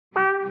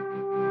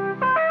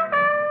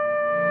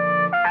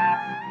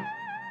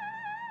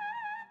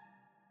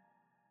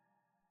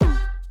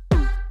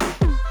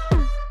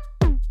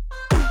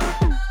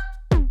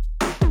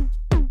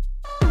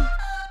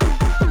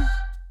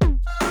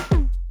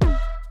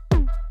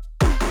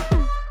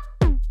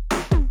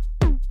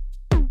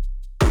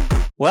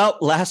Well,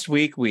 last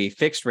week we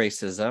fixed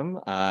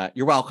racism.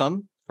 You're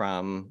welcome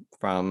from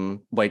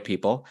white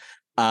people.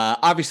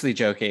 Obviously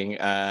joking.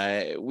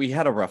 We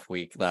had a rough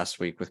week last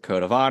week with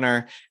Code of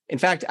Honor. In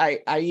fact,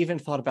 I even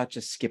thought about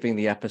just skipping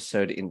the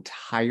episode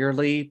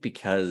entirely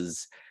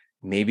because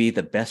maybe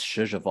the best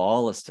shush of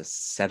all is to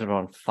set it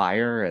on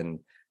fire and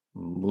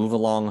move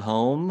along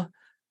home,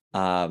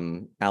 a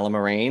la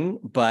Moraine.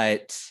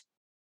 But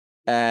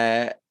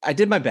I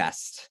did my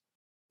best.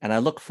 And I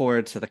look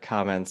forward to the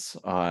comments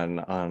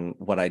on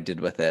what I did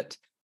with it.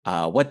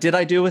 What did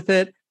I do with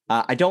it?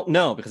 I don't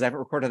know because I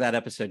haven't recorded that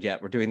episode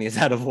yet. We're doing these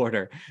out of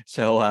order.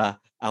 So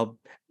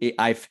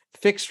I've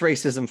fixed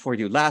racism for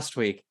you last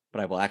week,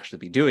 but I will actually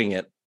be doing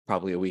it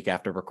probably a week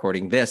after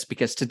recording this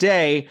because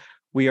today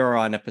we are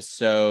on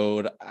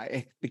episode,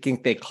 I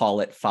think they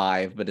call it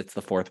 5, but it's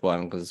the 4th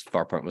one because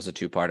Farpoint was a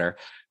 2-parter.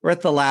 We're at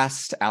the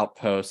Last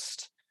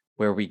Outpost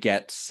where we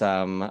get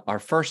our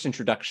first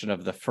introduction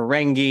of the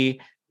Ferengi.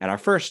 And our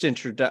first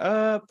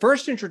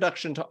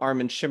introduction to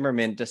Armin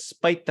Shimmerman,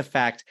 despite the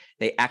fact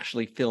they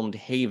actually filmed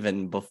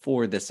Haven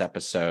before this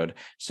episode.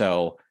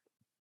 So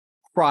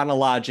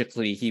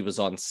chronologically, he was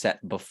on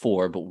set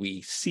before, but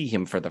we see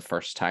him for the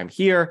first time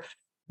here.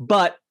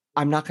 But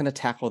I'm not going to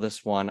tackle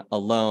this one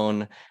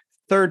alone.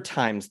 Third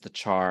time's the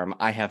charm.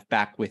 I have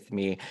back with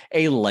me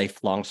a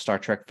lifelong Star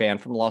Trek fan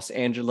from Los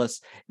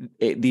Angeles,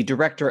 the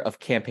director of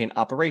campaign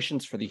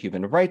operations for the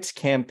Human Rights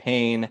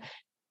Campaign,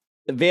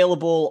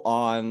 available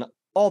on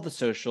all the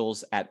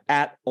socials at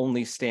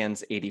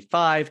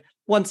 @onlystands85.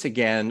 Once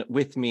again,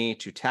 with me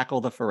to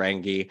tackle the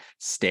Ferengi,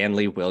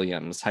 Stanley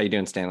Williams. How you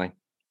doing, Stanley?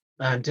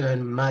 I'm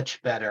doing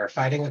much better.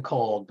 Fighting a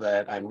cold,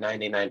 but I'm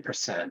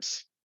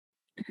 99%.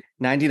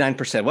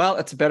 99%. Well,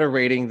 it's a better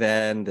rating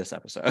than this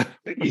episode.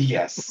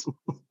 Yes.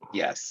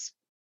 Yes.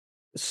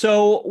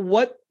 So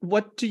what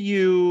do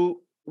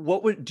you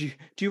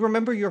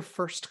remember your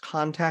first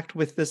contact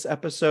with this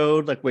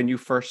episode? Like when you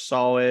first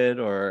saw it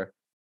or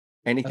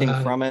anything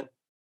from it?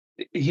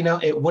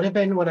 It would have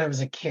been when I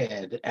was a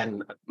kid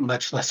and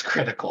much less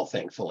critical,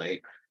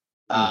 thankfully.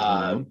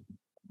 Mm-hmm.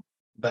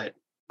 But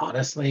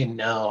honestly,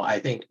 no, I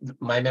think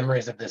my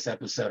memories of this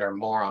episode are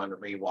more on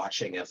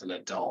rewatching as an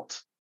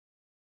adult.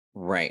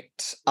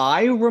 Right.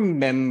 I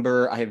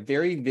have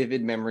very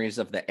vivid memories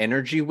of the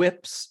energy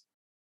whips.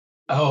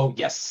 Oh,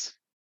 yes.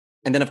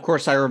 And then, of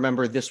course, I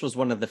remember this was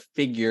one of the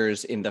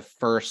figures in the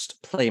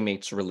first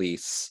Playmates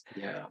release.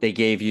 Yeah. They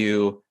gave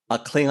you a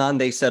Klingon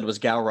they said was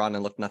Gowron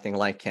and looked nothing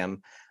like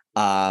him.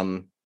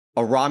 A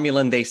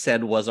Romulan they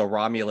said was a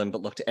Romulan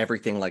but looked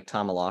everything like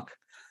Tomalak.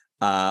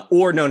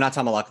 Or no, not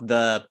Tomalak.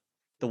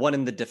 The one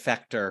in the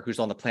Defector who's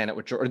on the planet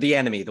with or the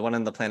enemy, the one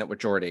on the planet with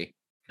Geordi.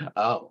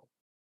 Oh.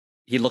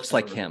 He looks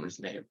like him. His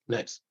name.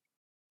 Nice.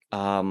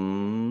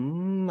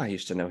 I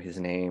used to know his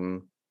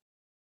name.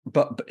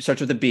 But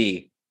starts with a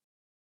B.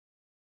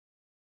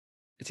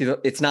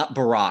 It's not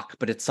Barack,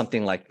 but it's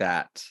something like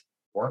that.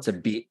 It's a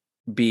B.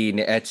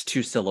 It's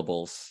 2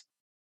 syllables.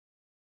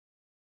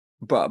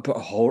 But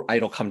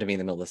it'll come to me in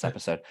the middle of this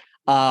episode.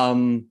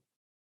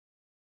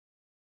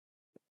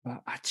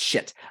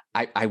 Shit.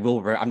 I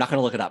will. I'm not going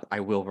to look it up. I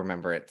will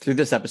remember it through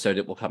this episode.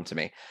 It will come to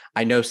me.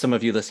 I know some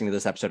of you listening to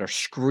this episode are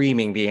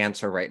screaming the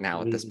answer right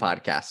now at this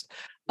podcast.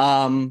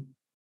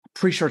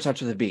 Pretty sure it starts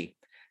with a B.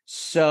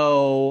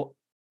 So,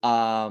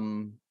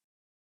 and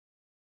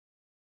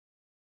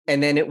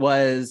then it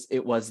was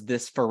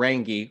this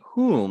Ferengi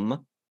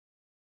whom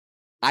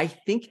I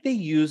think they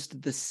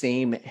used the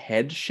same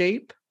head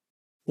shape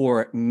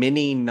for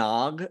Mini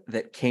Nog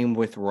that came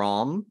with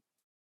Rom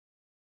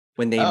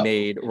when they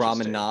made Rom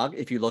and Nog.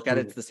 If you look at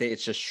it, it's the same.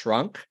 It's just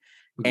shrunk,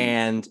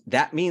 and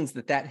that means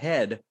that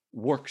head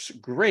works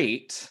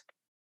great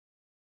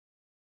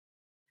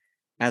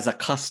as a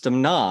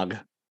custom Nog.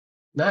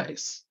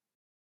 Nice.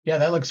 Yeah,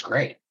 that looks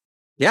great.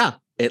 Yeah,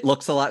 it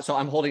looks a lot. So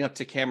I'm holding up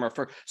to camera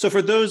for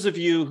those of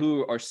you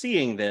who are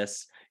seeing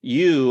this,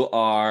 you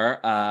are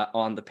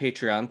on the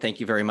Patreon.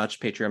 Thank you very much.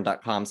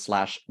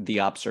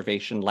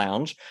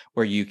 Patreon.com/theobservationlounge,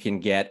 where you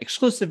can get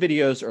exclusive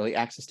videos, early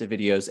access to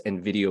videos,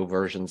 and video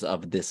versions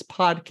of this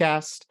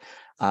podcast.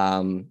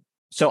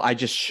 So I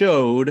just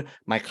showed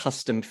my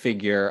custom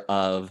figure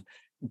of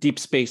Deep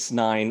Space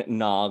Nine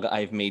Nog.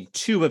 I've made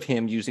 2 of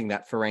him using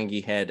that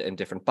Ferengi head and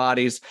different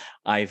bodies.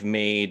 I've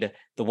made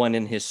the one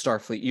in his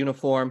Starfleet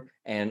uniform,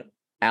 and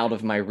out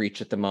of my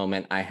reach at the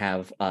moment, I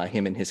have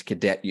him in his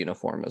cadet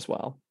uniform as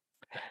well.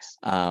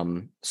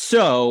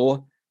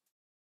 So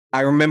I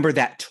remember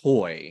that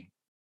toy,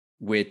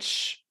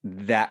 which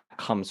that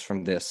comes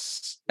from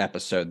this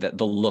episode, that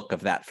the look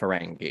of that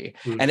Ferengi.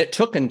 And it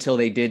took until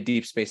they did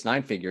Deep Space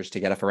Nine figures to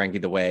get a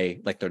Ferengi the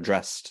way like they're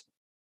dressed,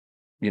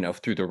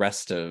 through the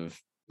rest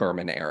of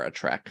Berman era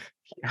Trek.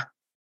 Yeah,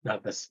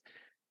 not this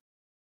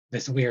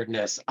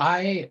weirdness.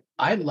 I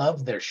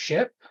love their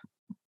ship.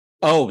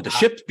 Oh, the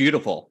ship's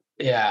beautiful.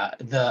 Yeah,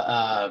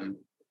 the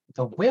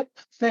whip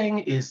thing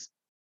is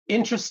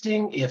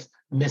interesting if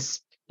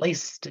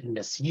misplaced and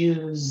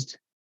misused.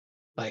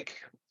 Like,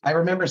 I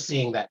remember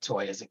seeing that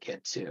toy as a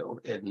kid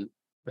too, and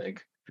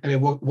like I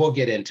mean, we'll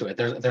get into it.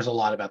 There's a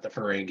lot about the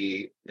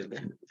Ferengi in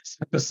this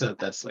episode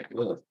that's like,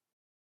 ugh,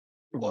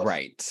 woof.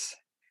 Right.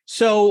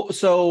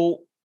 So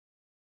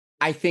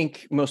I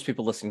think most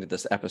people listening to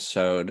this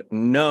episode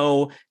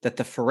know that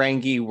the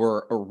Ferengi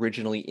were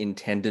originally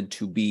intended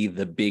to be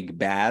the big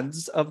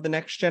bads of the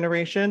next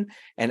generation.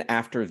 And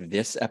after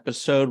this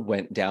episode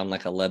went down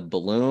like a lead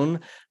balloon,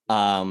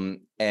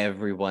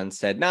 everyone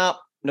said, no,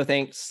 no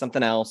thanks,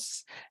 something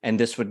else. And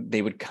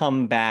they would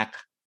come back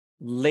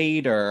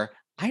later.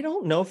 I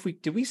don't know if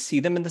did we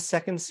see them in the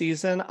second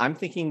season? I'm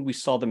thinking we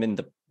saw them in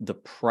the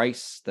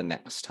Price the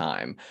next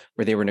time,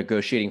 where they were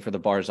negotiating for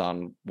the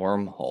Barzan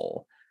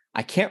wormhole.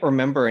 I can't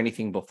remember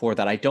anything before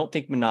that. I don't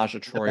think Menage a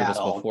Troy was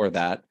before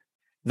that.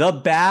 The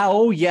Battle.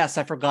 Oh, yes,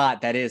 I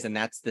forgot that is, and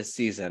that's this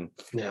season.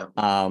 Yeah.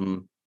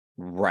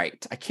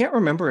 Right. I can't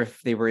remember if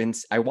they were in.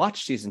 I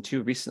watched season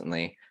 2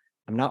 recently.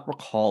 I'm not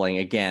recalling.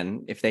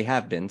 Again, if they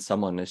have been,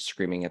 someone is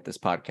screaming at this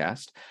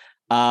podcast.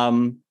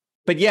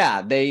 But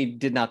yeah, they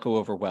did not go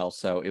over well,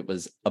 so it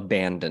was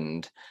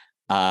abandoned.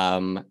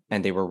 And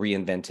they were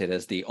reinvented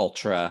as the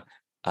ultra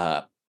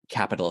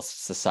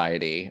capitalist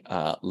society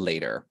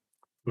later.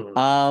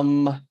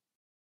 Mm-hmm.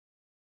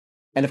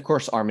 And of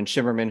course, Armin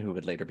Shimmerman, who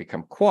would later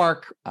become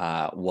Quark,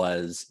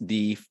 was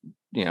the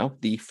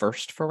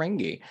first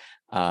Ferengi,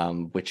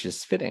 which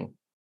is fitting.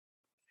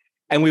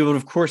 And we would,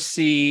 of course,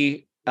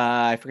 see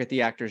I forget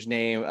the actor's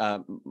name,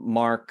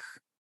 Mark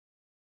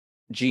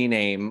G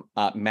name,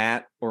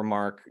 Matt or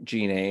Mark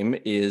G name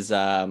is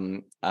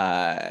Rom,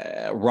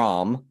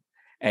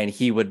 and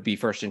he would be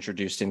first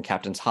introduced in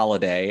Captain's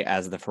Holiday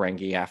as the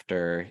Ferengi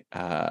after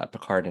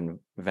Picard and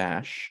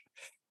Vash.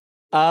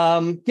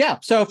 Yeah,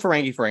 so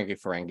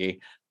Ferengi.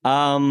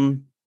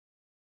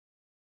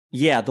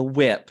 Yeah, the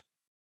whip.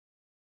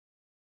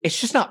 It's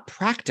just not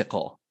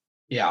practical.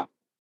 Yeah.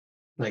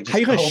 Like, just how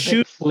you gonna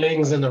shoot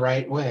flings in the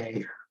right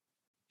way?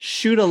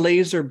 Shoot a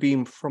laser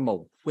beam from a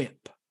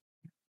whip.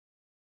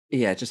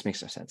 Yeah, it just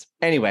makes no sense.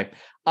 Anyway,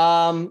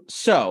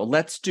 so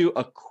let's do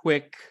a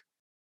quick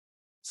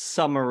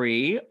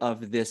summary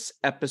of this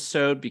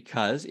episode,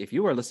 because if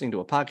you are listening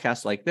to a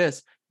podcast like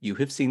this, you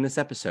have seen this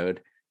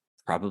episode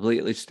probably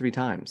at least 3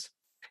 times.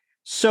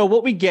 So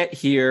what we get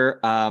here,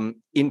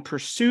 in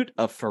pursuit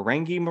of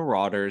Ferengi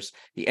marauders,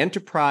 the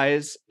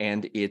Enterprise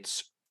and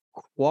its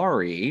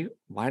quarry,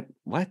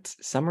 what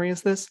summary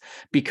is this?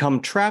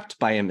 Become trapped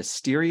by a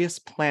mysterious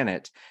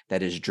planet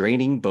that is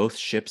draining both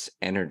ships'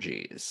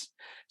 energies.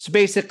 So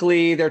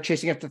basically, they're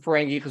chasing after the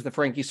Ferengi because the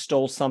Ferengi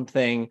stole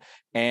something,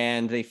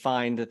 and they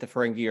find that the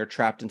Ferengi are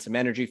trapped in some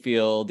energy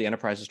field. The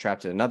Enterprise is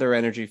trapped in another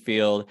energy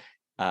field.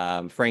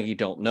 Ferengi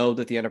don't know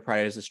that the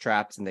Enterprise is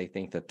trapped, and they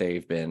think that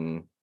they've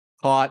been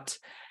caught.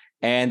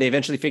 And they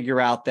eventually figure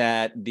out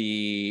that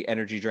the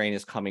energy drain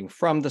is coming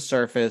from the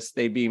surface.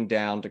 They beam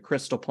down to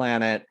Crystal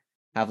Planet,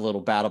 have a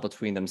little battle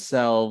between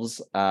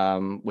themselves,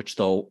 which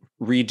they'll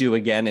redo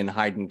again in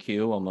Hide and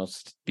Q,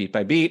 almost beat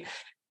by beat.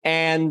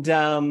 And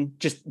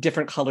just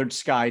different colored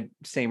sky,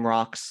 same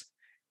rocks,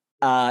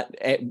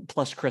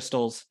 plus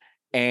crystals.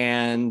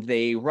 And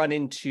they run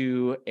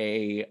into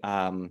a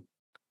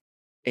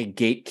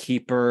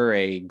gatekeeper,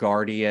 a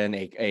guardian,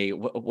 a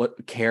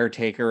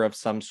caretaker of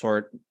some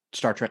sort.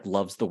 Star Trek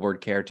loves the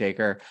word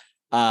caretaker,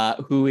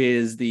 who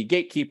is the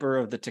gatekeeper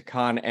of the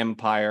Takan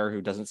Empire,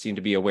 who doesn't seem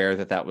to be aware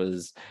that that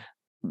was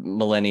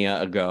millennia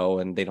ago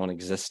and they don't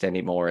exist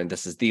anymore. And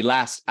this is the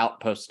last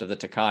outpost of the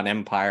Takan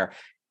Empire.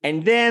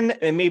 And then,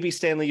 and maybe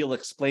Stanley, you'll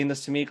explain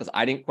this to me because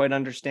I didn't quite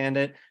understand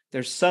it.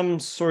 There's some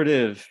sort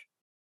of,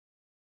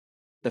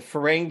 the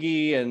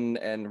Ferengi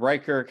and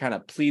Riker kind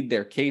of plead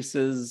their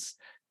cases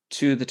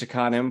to the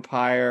Takan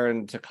Empire,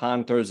 and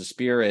Takan throws a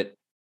spear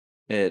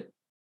at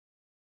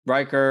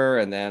Riker,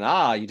 and then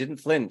you didn't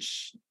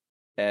flinch,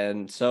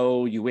 and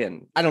so you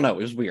win. I don't know.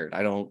 It was weird.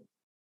 And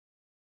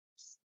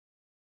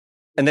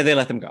then they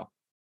let them go.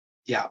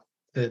 Yeah,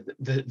 the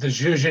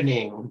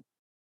zhuzhening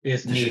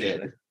is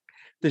needed.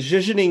 The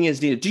zhuzhening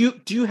is needed.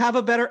 Do you have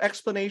a better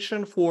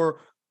explanation for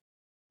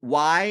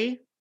why?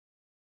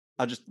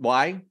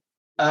 Why?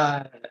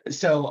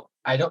 So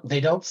they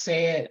don't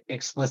say it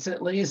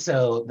explicitly.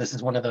 So this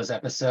is one of those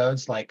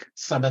episodes, like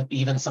some of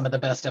the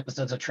best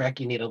episodes of Trek,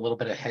 you need a little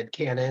bit of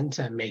headcanon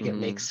to make it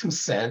make some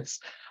sense.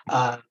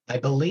 I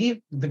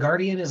believe the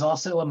Guardian is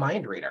also a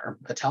mind reader,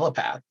 a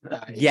telepath.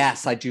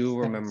 Yes, I do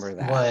remember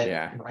that.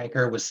 What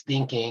Riker was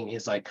thinking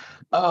is like,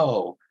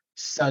 oh,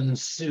 Sun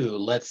Tzu,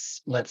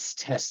 let's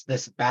test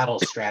this battle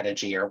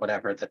strategy or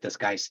whatever that this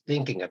guy's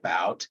thinking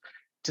about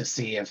to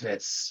see if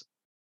it's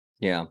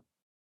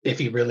if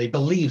he really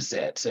believes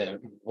it,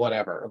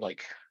 whatever.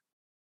 Like,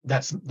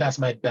 that's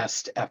my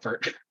best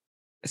effort.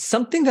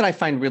 Something that I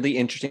find really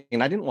interesting,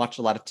 and I didn't watch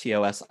a lot of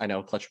TOS, I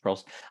know, Clutch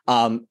Pearls,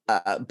 but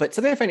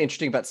something I find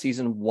interesting about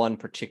season 1,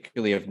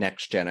 particularly of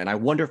Next Gen, and I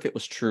wonder if it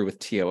was true with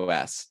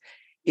TOS,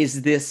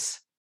 is this: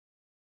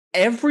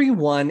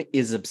 everyone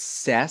is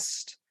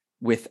obsessed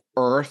with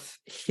Earth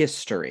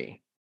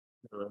history,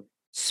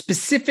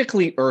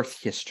 specifically Earth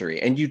history.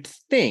 And you'd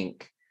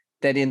think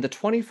that in the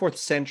 24th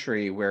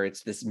century, where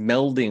it's this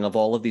melding of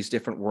all of these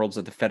different worlds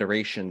of the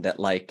Federation,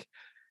 that like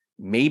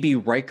maybe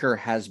Riker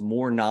has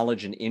more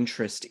knowledge and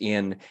interest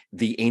in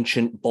the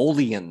ancient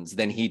Bolians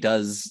than he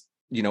does,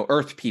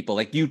 Earth people.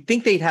 Like, you'd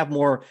think they'd have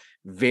more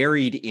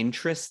varied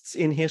interests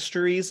in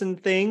histories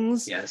and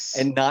things. Yes.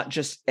 And not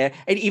just, and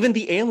even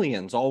the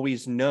aliens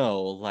always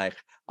know, like,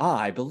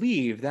 I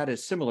believe that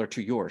is similar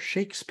to your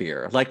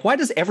Shakespeare. Like, why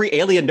does every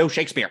alien know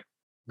Shakespeare?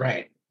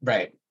 Right.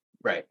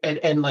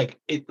 And like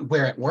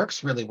where it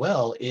works really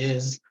well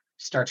is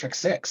Star Trek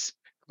 6.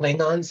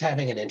 Klingons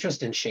having an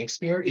interest in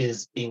Shakespeare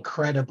is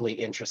incredibly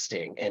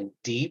interesting and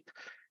deep,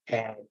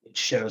 and it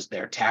shows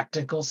their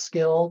tactical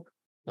skill.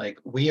 Like,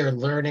 we are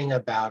learning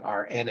about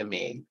our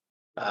enemy,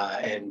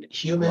 and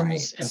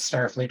humans and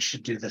Starfleet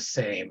should do the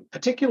same,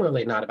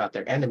 particularly not about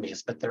their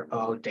enemies, but their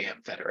own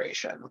damn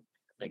Federation.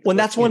 Like, well,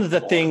 that's one of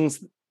the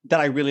things that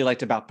I really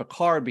liked about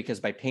Picard, because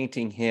by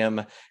painting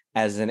him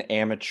as an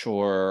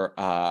amateur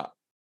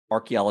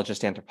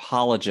archaeologist,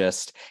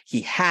 anthropologist, he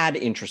had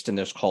interest in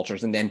those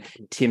cultures. And then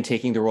Tim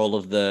taking the role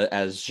of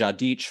as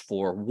Jadich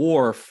for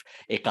Worf,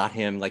 it got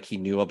him, like, he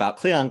knew about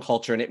Klingon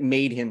culture, and it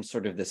made him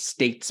sort of the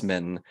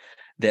statesman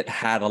that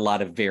had a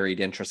lot of varied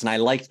interests. And I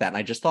liked that. And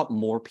I just thought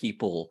more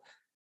people,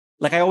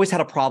 like, I always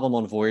had a problem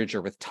on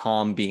Voyager with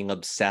Tom being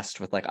obsessed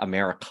with, like,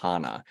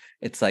 Americana.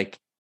 It's like,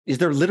 is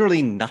there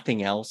literally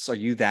nothing else? Are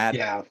you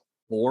that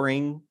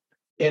boring?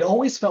 It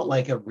always felt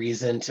like a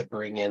reason to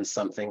bring in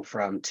something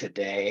from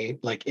today.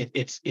 Like,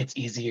 it's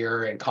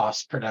easier and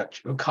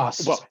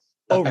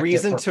a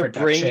reason to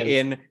bring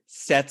in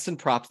sets and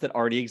props that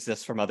already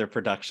exist from other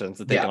productions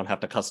that they don't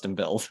have to custom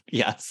build.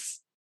 Yes,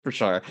 for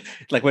sure.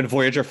 Like when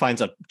Voyager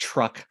finds a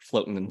truck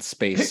floating in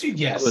space.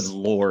 Yes. Good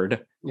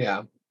Lord.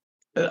 Yeah.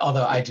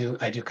 Although I do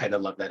kind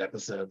of love that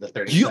episode, the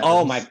 37.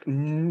 Oh my,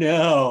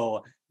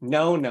 no.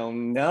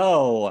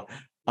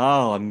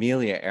 Oh,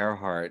 Amelia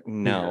Earhart.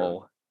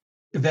 No.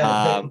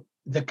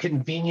 The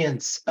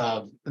convenience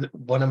of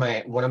one of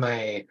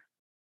my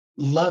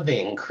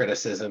loving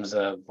criticisms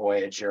of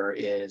Voyager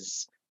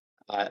is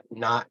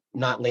not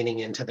leaning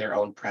into their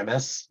own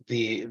premise.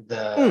 Like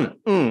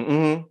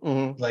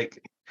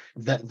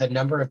the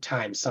number of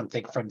times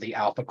something from the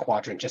Alpha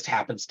Quadrant just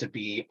happens to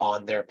be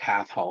on their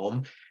path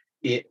home,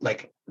 it,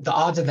 like, the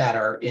odds of that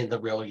are in the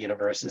real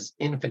universe is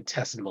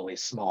infinitesimally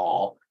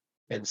small.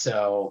 And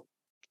so,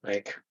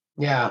 like,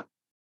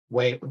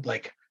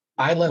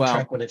 I love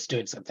Trek when it's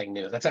doing something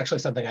new. That's actually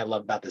something I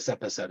love about this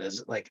episode,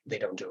 is like, they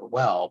don't do it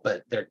well,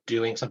 but they're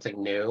doing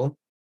something new.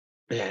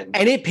 And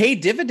it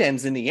paid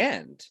dividends in the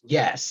end.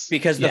 Yes.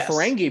 Because the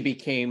Ferengi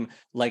became,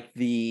 like,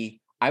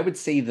 I would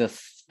say the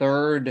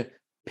third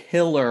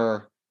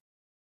pillar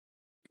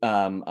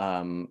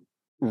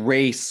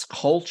race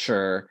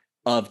culture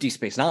of Deep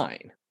Space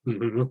Nine.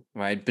 Mm-hmm.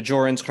 Right?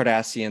 Bajorans,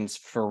 Cardassians,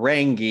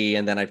 Ferengi,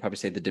 and then I'd probably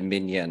say the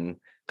Dominion,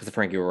 because the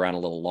Ferengi were around a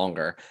little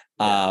longer.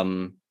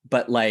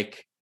 But,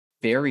 like,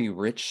 very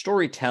rich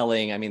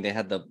storytelling. I mean, they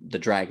had the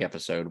drag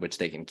episode, which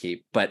they can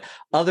keep. But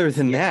other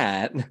than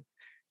that,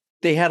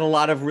 they had a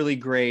lot of really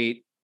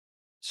great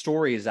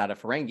stories out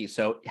of Ferengi.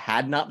 So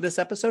had not this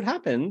episode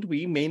happened,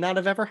 we may not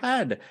have ever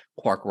had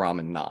Quark, Rom,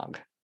 and Nog.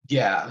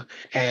 Yeah.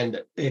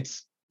 And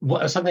it's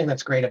something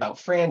that's great about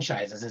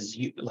franchises is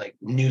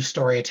new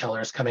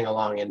storytellers coming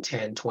along in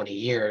 10, 20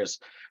 years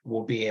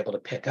will be able to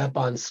pick up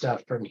on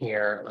stuff from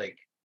here. Like,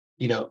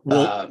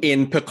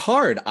 in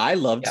Picard, I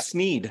loved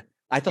Sneed.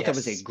 I thought that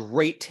was a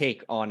great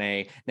take on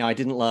now I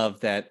didn't love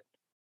that.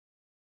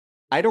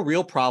 I had a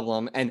real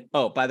problem. And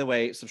by the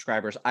way,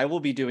 subscribers, I will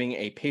be doing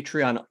a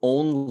Patreon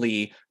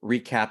only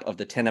recap of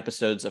the 10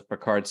 episodes of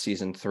Picard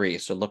season 3.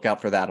 So look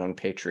out for that on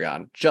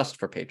Patreon, just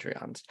for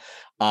Patreons.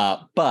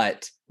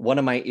 But one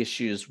of my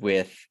issues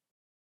with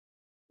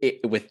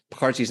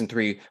Picard season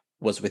 3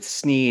 was with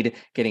Sneed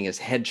getting his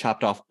head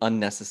chopped off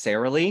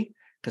unnecessarily.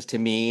 Because to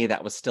me,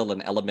 that was still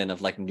an element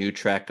of, like, new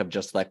Trek, of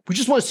just like, we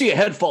just want to see a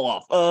head fall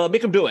off.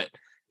 Make him do it,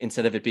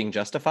 instead of it being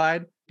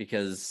justified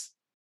because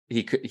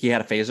he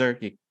had a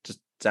phaser. He just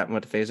sat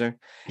with a phaser.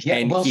 Yeah,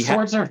 and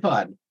swords are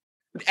fun.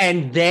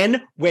 And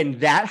then when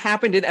that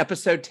happened in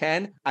episode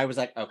 10, I was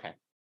like,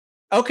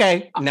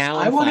 okay, now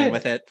I'm fine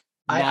with it.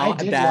 I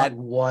did want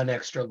one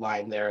extra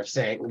line there of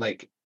saying,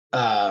 like,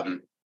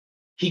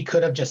 he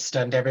could have just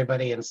stunned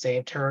everybody and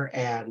saved her.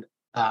 And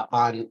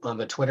on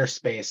the Twitter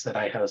space that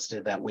I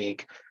hosted that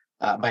week,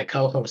 my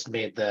co-host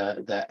made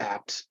the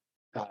apt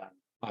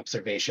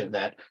observation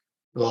that,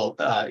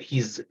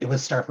 it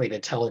was Starfleet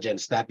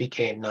intelligence that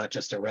became not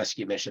just a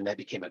rescue mission, that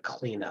became a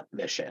cleanup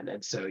mission.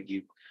 And so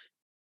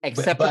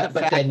except for the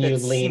fact that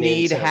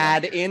Sneed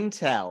had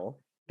intel,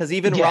 because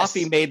even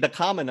Rafi made the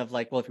comment of,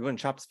 like, well, if you wouldn't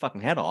chop his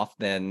fucking head off,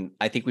 then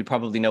I think we'd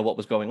probably know what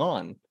was going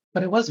on.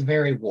 But it was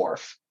very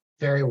Worf.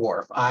 Very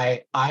Worf.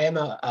 I am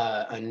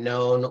a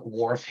known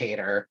Worf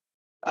hater.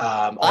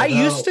 I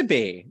used to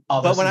be,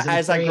 but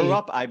as I grew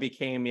up, I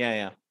became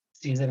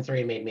Season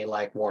 3 made me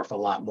like Worf a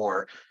lot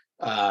more.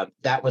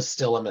 That was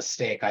still a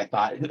mistake, I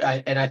thought,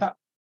 and I thought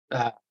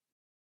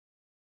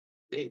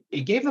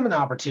it gave them an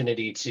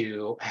opportunity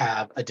to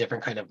have a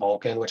different kind of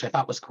Vulcan, which I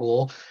thought was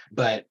cool,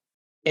 but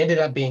ended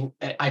up being,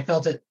 I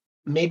felt it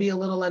maybe a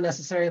little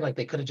unnecessary. Like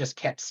they could have just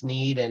kept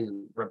Sneed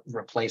and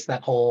replaced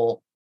that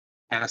whole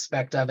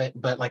aspect of it.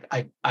 But like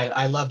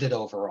I loved it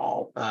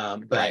overall.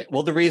 But Right.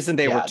 Well, the reason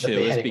they were yeah, the two is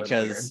beheading was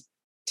weird. because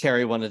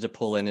Terry wanted to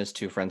pull in his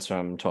two friends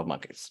from 12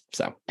 Monkeys.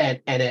 So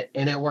And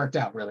it worked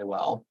out really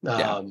well.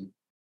 yeah.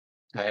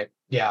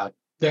 Yeah,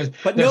 there's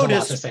But there's a lot to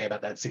notice say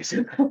about that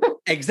season.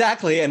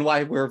 exactly, and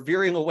why we're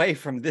veering away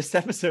from this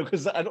episode,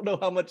 because I don't know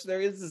how much there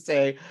is to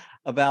say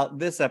about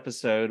this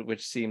episode,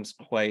 which seems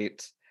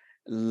quite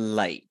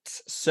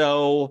light.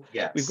 So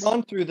we've Yes.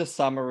 gone through the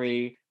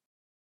summary.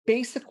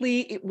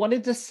 Basically, it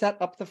wanted to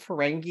set up the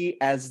Ferengi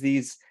as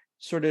these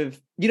sort of,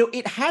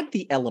 it had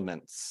the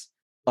elements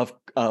of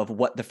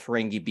what the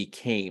Ferengi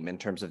became in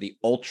terms of the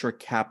ultra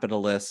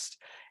capitalist,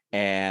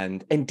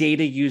 and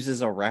Data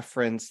uses a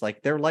reference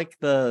like they're like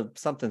the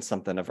something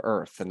something of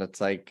Earth, and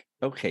it's like,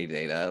 okay,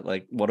 Data,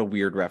 like what a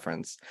weird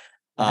reference.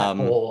 That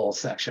whole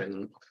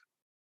section.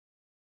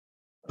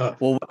 Ugh.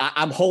 Well,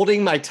 I'm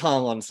holding my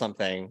tongue on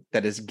something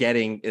that is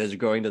going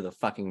to the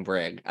fucking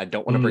brig. I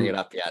don't want to bring it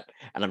up yet,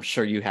 and I'm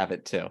sure you have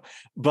it too.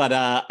 But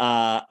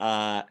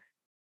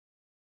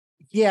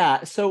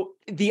yeah. So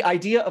the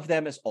idea of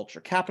them as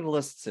ultra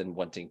capitalists and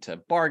wanting to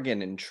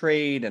bargain and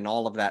trade and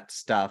all of that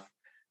stuff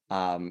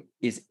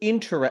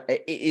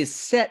is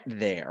set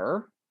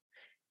there,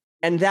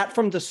 and that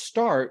from the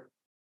start,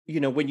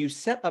 when you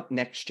set up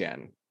Next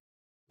Gen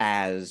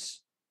as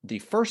the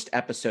first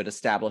episode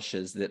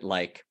establishes that,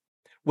 like,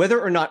 whether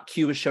or not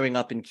Q is showing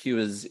up and Q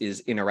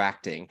is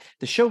interacting,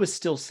 the show is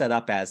still set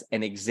up as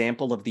an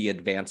example of the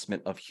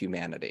advancement of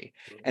humanity.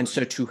 And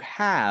so to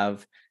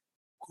have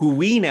who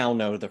we now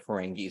know the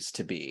Ferengis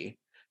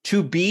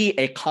to be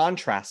a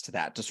contrast to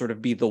that, to sort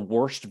of be the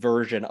worst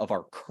version of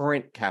our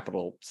current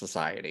capital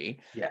society,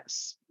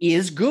 Yes,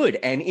 is good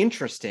and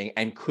interesting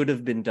and could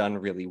have been done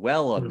really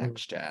well on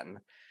Next Gen.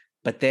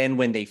 But then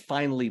when they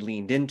finally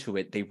leaned into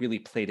it, they really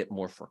played it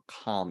more for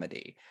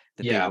comedy,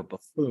 that they were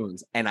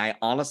buffoons. And I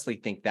honestly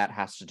think that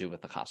has to do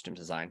with the costume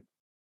design.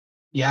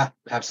 Yeah,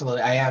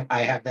 absolutely. I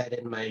have that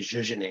in my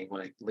zhuzhing,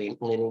 like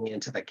leaning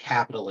into the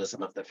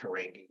capitalism of the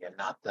Ferengi and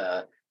not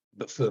the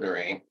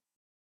buffoonery.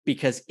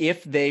 Because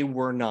if they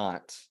were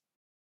not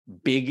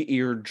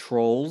big-eared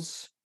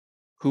trolls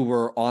who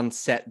were on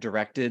set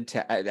directed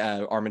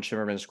to Armin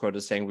Shimmerman's quote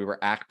is saying we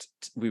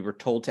were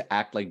told to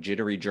act like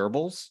jittery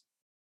gerbils.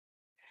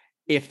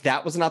 If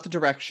that was not the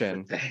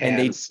direction, The and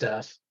hand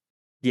stuff.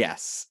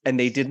 yes, and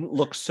they didn't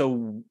look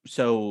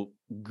so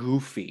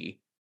goofy,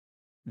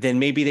 then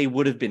maybe they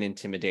would have been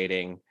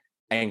intimidating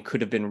and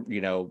could have been,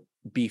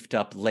 beefed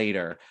up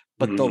later.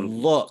 But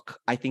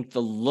I think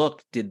the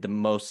look did the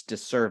most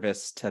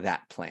disservice to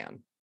that plan.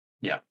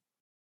 Yeah.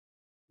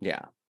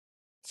 Yeah.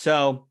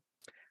 So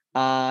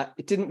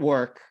it didn't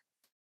work.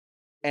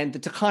 And the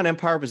Takan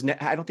Empire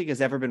I don't think has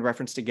ever been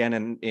referenced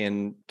again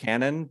in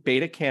canon,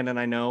 beta canon,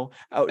 I know.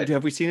 Oh,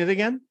 have we seen it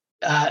again?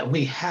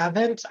 We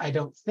haven't, I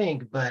don't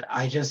think, but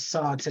I just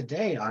saw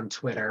today on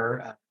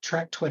Twitter,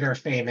 Trek Twitter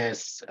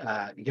famous,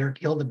 Jörg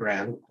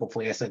Hildebrand,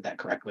 hopefully I said that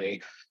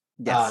correctly.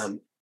 Yes.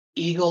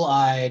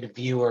 Eagle-eyed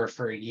viewer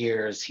for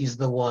years. He's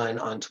the one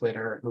on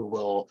Twitter who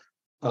will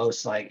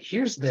post like,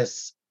 here's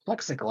this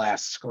plexiglass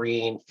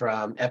screen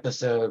from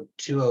episode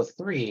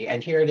 203,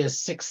 and here it is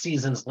 6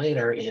 seasons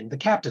later in the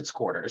captain's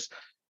quarters.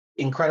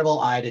 Incredible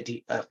eye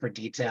for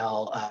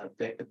detail,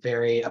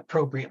 very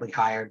appropriately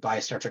hired by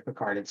Star Trek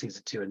Picard in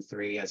season 2 and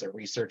 3 as a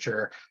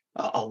researcher.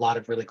 A lot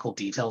of really cool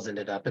details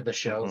ended up in the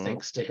show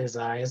thanks to his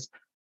eyes.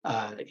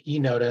 He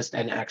noticed,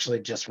 and actually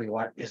just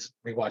is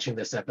rewatching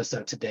this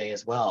episode today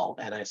as well.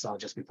 And I saw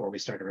just before we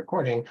started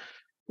recording,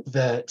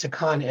 the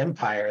Takan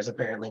Empire is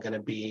apparently going to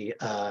be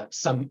an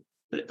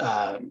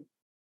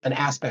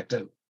aspect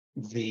of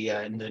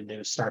the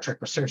new Star Trek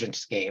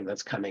Resurgence game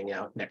that's coming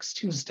out next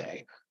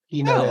Tuesday.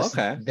 He noticed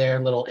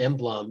their little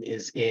emblem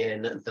is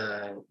in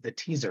the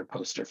teaser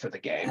poster for the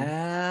game.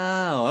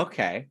 Oh,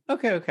 okay.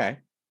 Yeah.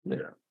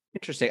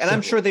 Interesting. And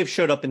I'm sure they've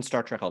showed up in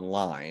Star Trek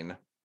Online.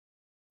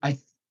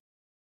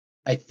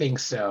 I think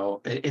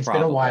so. It's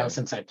been a while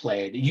since I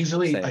played.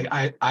 Usually,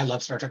 I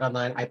love Star Trek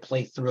Online. I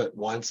play through it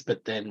once,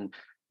 but then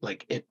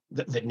like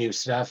the new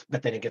stuff,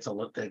 but then it gets a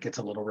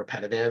little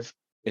repetitive.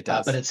 It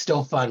does, but it's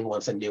still fun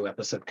once a new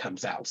episode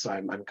comes out. So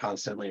I'm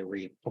constantly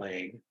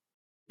replaying.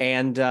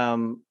 And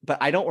but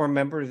I don't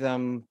remember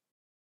them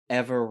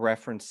ever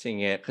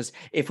referencing it, because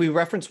if we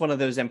reference one of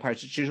those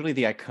empires, it's usually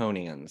the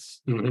Iconians.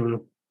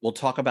 We'll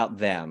talk about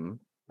them,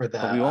 but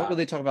we won't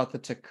really talk about the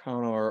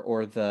Takana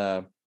or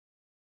the.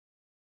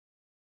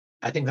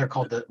 I think they're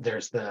called who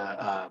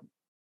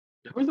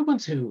are the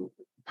ones who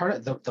part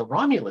of the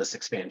Romulus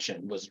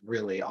expansion was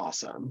really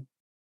awesome.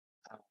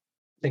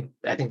 I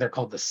think they're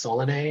called the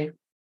Solanae.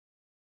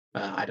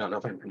 I don't know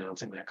if I'm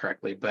pronouncing that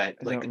correctly, but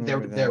like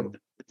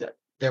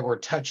there were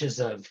touches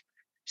of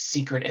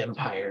secret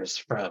empires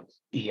from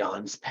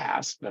eons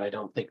past, but I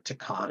don't think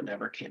Takan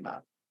ever came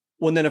up.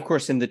 Well, and then of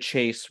course in the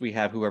chase we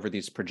have whoever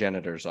these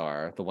progenitors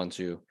are, the ones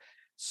who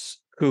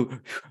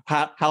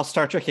how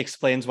Star Trek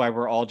explains why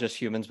we're all just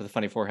humans with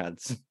funny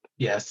foreheads.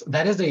 Yes,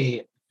 that is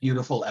a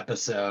beautiful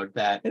episode.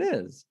 That it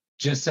is.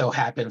 just so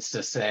happens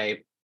to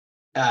say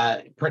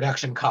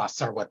production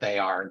costs are what they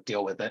are,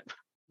 deal with it.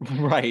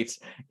 Right.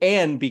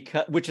 And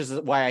because, which is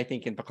why I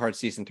think in Picard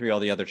season 3 all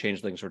the other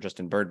changelings were just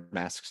in bird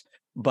masks.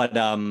 But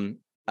and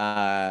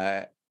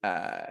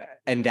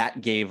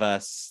that gave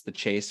us the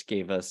chase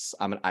gave us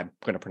I'm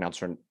going to pronounce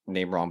her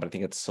name wrong, but I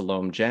think it's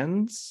Salome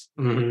Jens,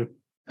 who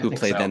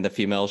played then the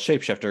female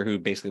shapeshifter, who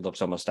basically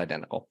looks almost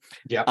identical.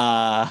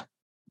 Yeah.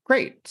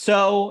 Great.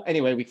 So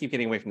anyway, we keep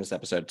getting away from this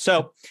episode.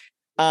 So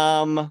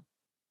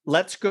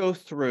let's go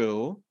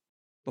through,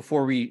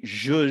 before we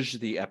judge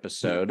the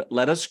episode,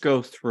 let us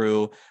go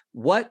through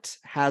what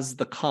has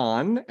the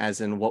con, as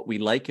in what we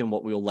like and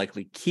what we will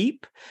likely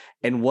keep,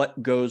 and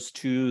what goes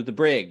to the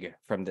brig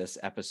from this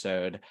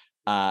episode.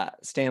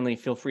 Stanley,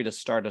 feel free to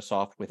start us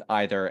off with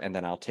either, and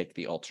then I'll take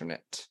the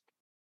alternate.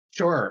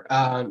 Sure.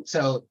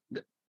 So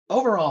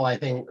overall, I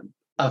think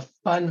a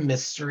fun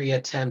mystery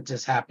attempt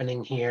is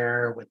happening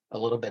here with a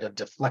little bit of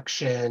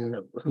deflection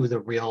of who the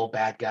real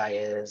bad guy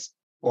is,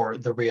 or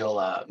the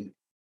real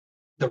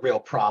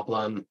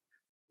problem.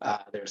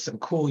 There's some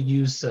cool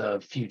use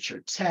of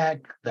future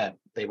tech that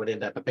they would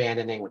end up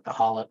abandoning with the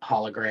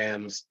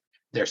holograms.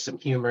 There's some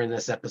humor in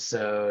this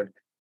episode,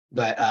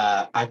 but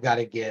I've got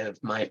to give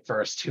my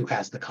first who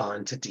has the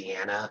con to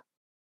Deanna.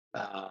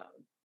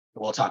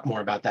 We'll talk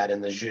more about that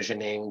in the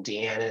zhuzhening.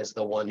 Deanna is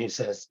the one who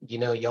says,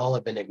 y'all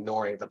have been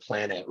ignoring the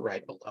planet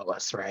right below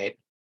us, right?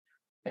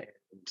 And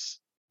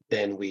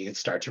then we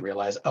start to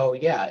realize, oh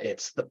yeah,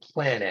 it's the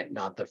planet,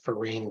 not the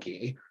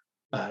Ferengi.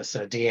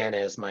 So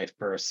Deanna is my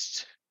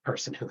first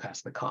person who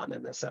has the con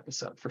in this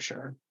episode for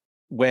sure.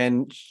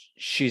 When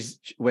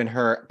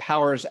her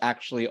powers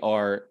actually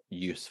are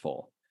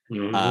useful.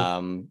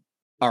 Mm-hmm.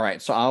 All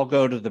right, so I'll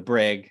go to the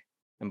brig,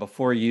 and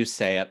before you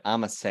say it,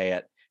 I'm gonna say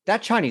it.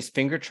 That Chinese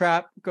finger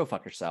trap, go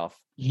fuck yourself.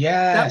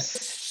 Yes.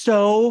 That's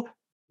so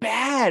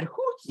bad.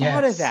 Who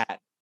thought of that?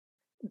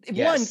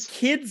 Yes. One,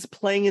 kids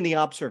playing in the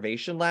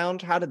observation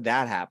lounge. How did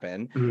that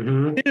happen?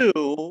 Mm-hmm.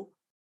 Two,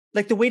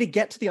 like the way to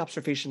get to the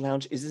observation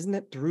lounge isn't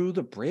it through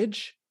the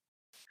bridge?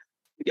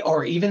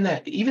 Or even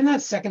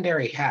that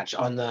secondary hatch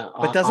on the.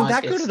 But doesn't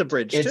that go to the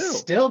bridge it's too? It's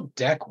still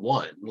deck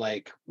 1,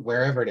 like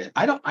wherever it is.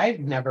 I've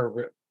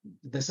never.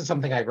 This is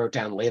something I wrote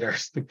down later.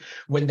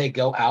 When they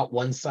go out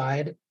one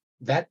side,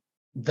 that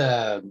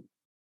the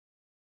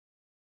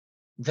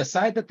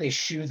side that they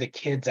shoo the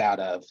kids out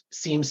of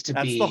seems to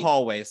That's be the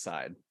hallway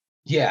side.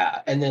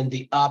 Yeah, and then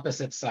the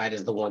opposite side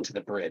is the one to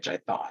the bridge, I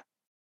thought.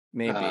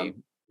 Maybe.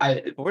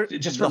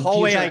 Just the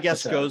hallway, I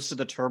guess, goes to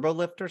the turbo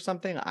lift or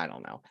something. I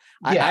don't know.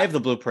 Yeah. I have the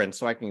blueprint,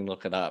 so I can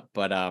look it up.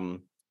 But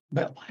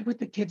why would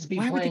the kids be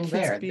playing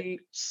there?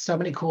 So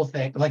many cool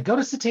things. Like, go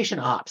to Cetacean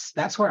Ops.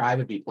 That's where I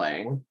would be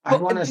playing. I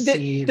want to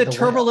see the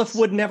turbo lift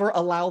would never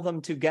allow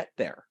them to get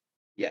there.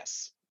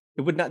 Yes.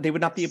 It would not. They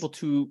would not be able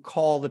to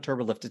call the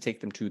turbo lift to take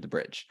them to the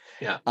bridge.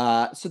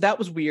 Yeah. So that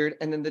was weird.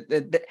 And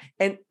then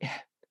and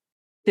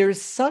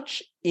there's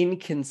such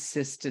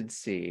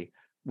inconsistency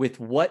with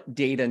what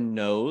Data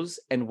knows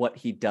and what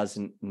he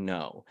doesn't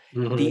know.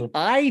 Mm-hmm. The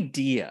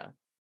idea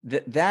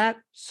that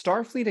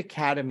Starfleet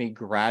Academy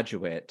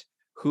graduate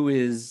who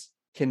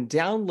can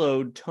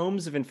download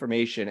tomes of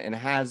information and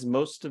has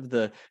most of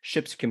the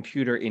ship's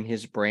computer in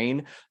his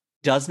brain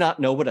does not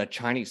know what a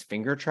Chinese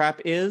finger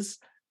trap is.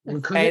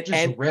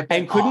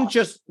 Couldn't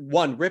just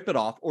one, rip it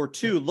off, or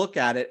two, look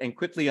at it and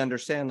quickly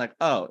understand, like,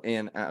 oh,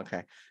 and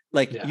okay.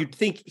 Like, you'd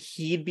think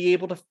he'd be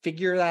able to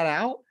figure that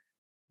out.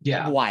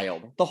 Yeah.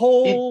 Wild. The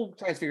whole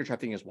Chinese finger trap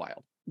thing is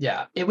wild.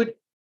 Yeah. It would,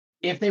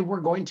 if they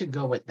were going to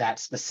go with that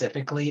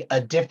specifically,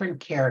 a different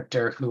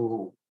character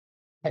who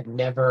had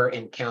never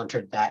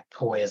encountered that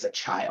toy as a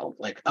child.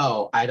 Like,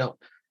 oh, I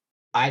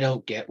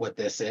don't get what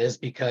this is,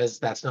 because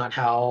that's not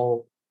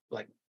how,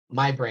 like,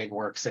 my brain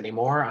works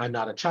anymore. I'm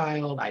not a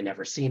child. I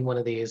never seen one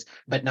of these,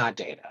 but not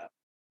Data.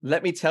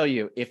 Let me tell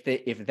you,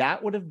 if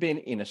that would have been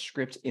in a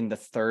script in the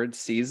 3rd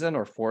season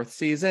or 4th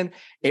season,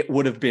 it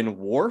would have been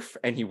Worf,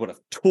 and he would have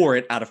tore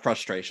it out of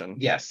frustration.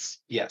 Yes.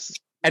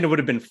 And it would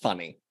have been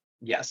funny.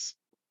 Yes.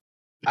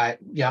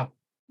 Yeah.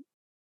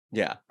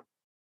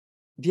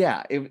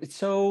 It's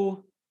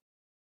so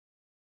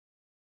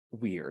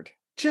weird.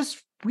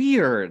 Just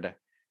weird.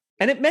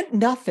 And it meant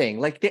nothing.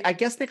 Like, I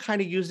guess they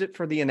kind of used it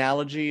for the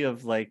analogy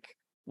of, like,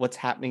 what's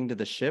happening to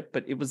the ship,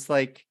 but it was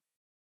like,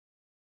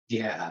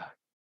 yeah.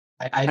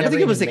 I never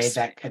think it was made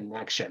that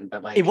connection,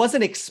 but like, it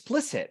wasn't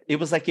explicit.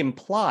 It was like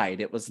implied.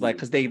 It was like,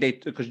 because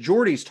because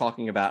Geordi's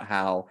talking about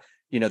how,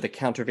 the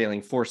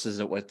countervailing forces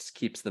are what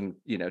keeps them,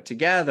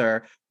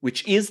 together,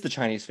 which is the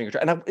Chinese finger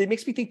trap. And it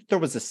makes me think there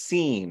was a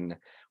scene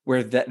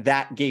where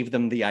that gave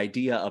them the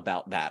idea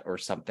about that or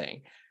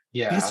something.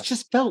 Yeah. It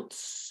just felt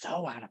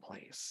so out of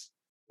place.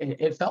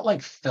 It felt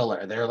like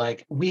filler. They're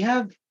like, we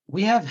have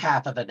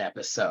half of an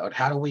episode.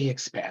 How do we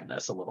expand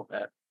this a little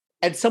bit?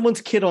 And someone's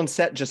kid on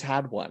set just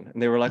had one,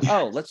 and they were like,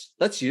 "Oh,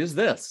 let's use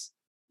this."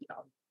 Yeah.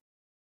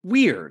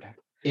 Weird.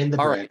 In the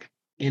brig.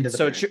 Into the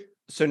brig.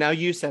 So now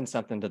you send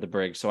something to the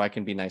brig, so I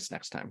can be nice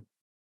next time.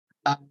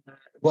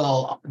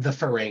 Well, the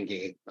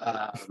Ferengi.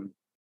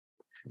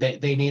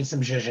 They need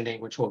some zhuzhening,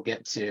 which we'll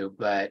get to,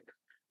 but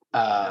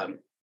um,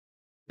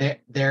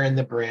 they're in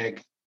the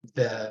brig.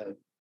 The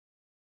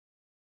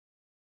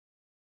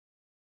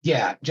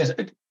Yeah, just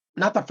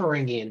not the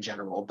Ferengi in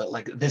general, but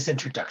like this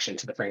introduction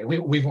to the Ferengi.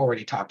 We've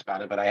already talked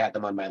about it, but I had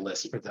them on my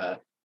list for the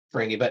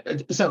Ferengi. But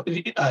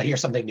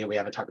here's something new we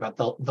haven't talked about: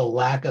 the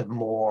lack of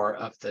more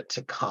of the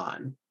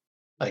Takan.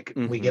 Like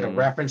we get a Mm-hmm.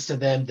 reference to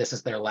them. This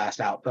is their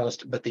last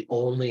outpost, but the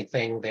only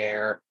thing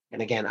there,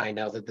 and again, I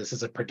know that this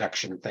is a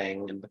production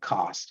thing and the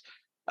cost,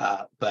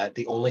 but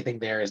the only thing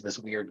there is this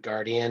weird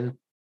guardian.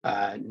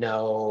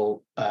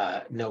 No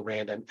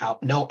random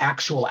no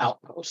actual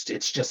outpost.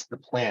 It's just the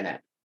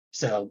planet.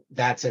 So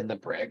that's in the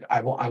brig.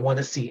 I want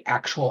to see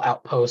actual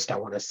outpost. I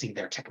want to see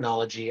their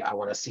technology. I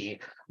want to see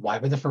why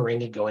would the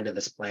Ferengi go into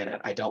this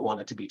planet. I don't want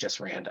it to be just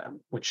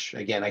random. Which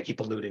again, I keep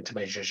alluding to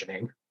my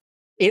zhuzhening.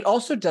 It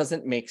also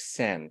doesn't make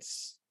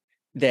sense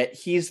that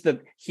he is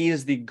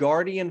the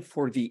guardian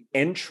for the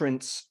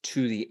entrance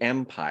to the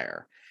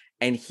Empire,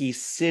 and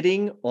he's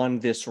sitting on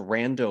this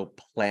rando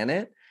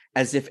planet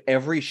as if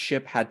every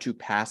ship had to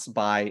pass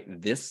by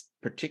this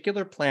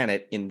particular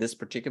planet in this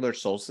particular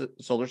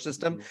solar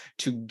system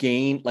to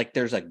gain, like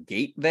there's a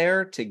gate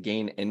there to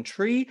gain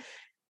entry.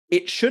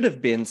 It should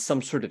have been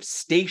some sort of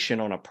station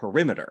on a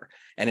perimeter,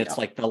 and it's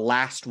like the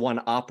last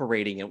one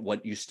operating at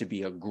what used to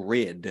be a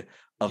grid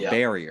of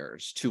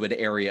barriers to an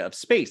area of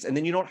space. And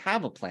then you don't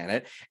have a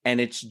planet, and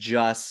it's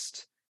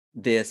just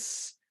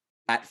this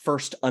at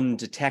first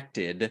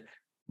undetected,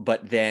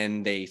 but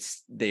then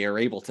they are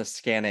able to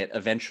scan it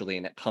eventually,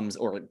 and it comes,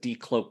 or it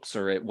decloaks,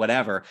 or it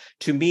whatever.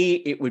 To me,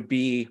 it would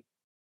be,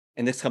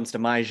 and this comes to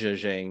my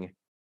judging,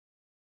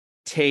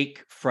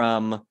 take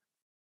from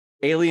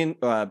alien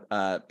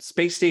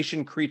space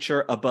station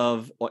creature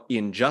above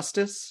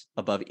Injustice,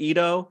 above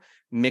Ito,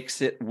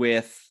 mix it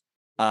with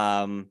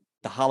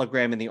the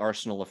hologram in the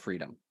Arsenal of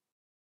Freedom.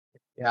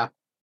 Yeah.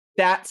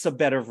 That's a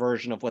better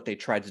version of what they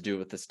tried to do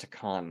with this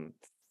Takan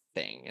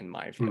thing, in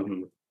my view.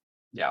 Mm-hmm.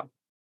 Yeah.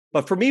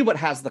 But for me, what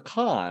has the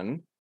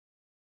con,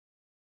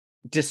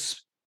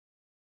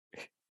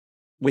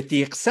 with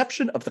the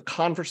exception of the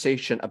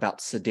conversation about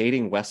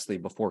sedating Wesley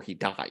before he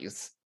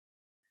dies,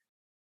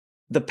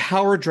 the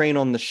power drain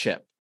on the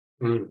ship,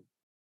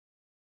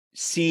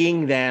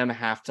 seeing them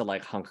have to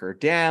like hunker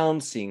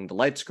down, seeing the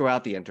lights go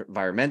out, the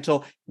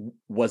environmental,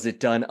 was it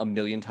done a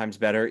million times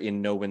better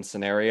in No Win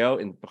Scenario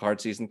in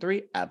Picard season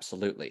 3?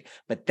 Absolutely.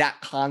 But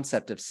that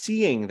concept of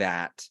seeing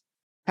that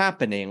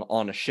happening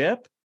on a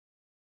ship,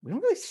 we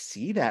don't really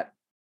see that.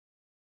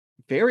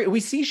 We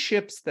see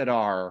ships that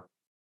are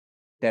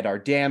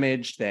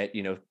damaged, that,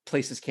 you know,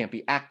 places can't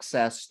be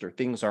accessed or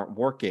things aren't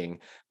working,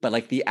 but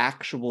like the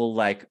actual,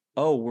 like,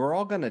 oh, we're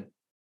all gonna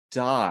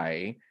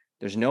die,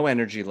 there's no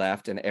energy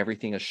left and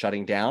everything is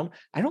shutting down.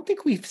 I don't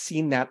think we've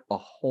seen that a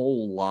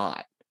whole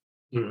lot.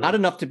 Not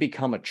enough to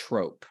become a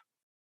trope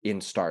in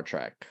Star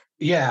Trek.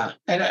 Yeah,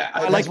 and I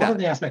that's like one that. of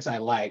the aspects I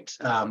liked.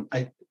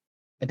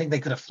 I think they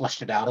could have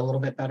fleshed it out a little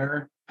bit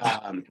better.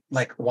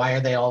 Like, why are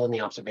they all in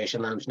the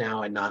observation lounge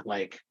now and not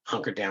like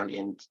hunkered down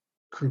in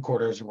crew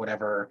quarters or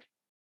whatever?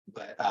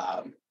 But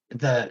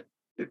the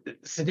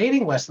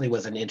sedating Wesley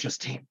was an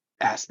interesting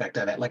aspect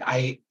of it. Like,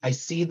 I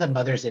see the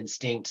mother's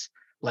instinct.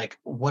 Like,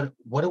 what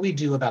do we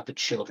do about the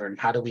children?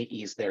 How do we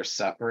ease their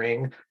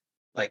suffering?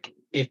 Like,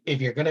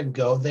 if you're gonna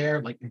go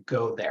there, like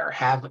go there.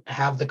 Have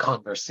the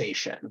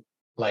conversation.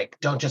 Like,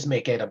 don't just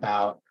make it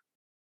about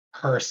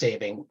her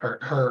saving or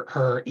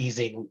her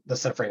easing the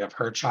suffering of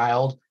her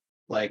child.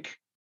 Like,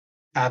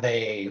 have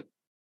a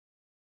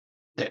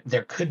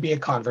there could be a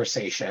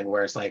conversation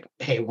where it's like,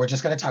 hey, we're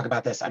just going to talk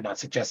about this. I'm not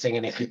suggesting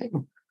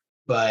anything,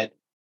 but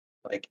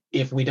like,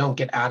 if we don't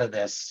get out of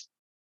this,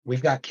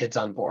 we've got kids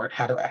on board.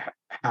 How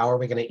are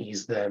we going to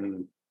ease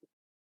them?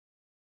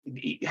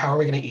 How are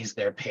we going to ease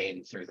their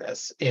pain through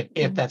this?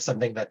 If that's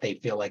something that they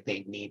feel like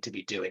they need to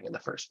be doing in the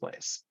first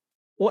place.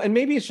 Well, and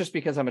maybe it's just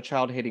because I'm a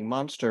child-hating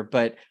monster,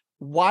 but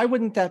why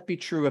wouldn't that be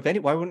true of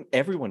why wouldn't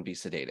everyone be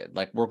sedated?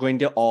 Like, we're going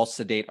to all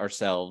sedate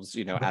ourselves,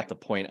 you know, at the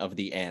point of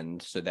the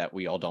end so that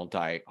we all don't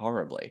die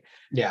horribly.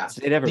 Yeah.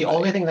 Sedate everybody. The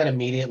only thing that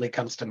immediately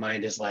comes to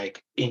mind is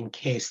like, in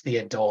case the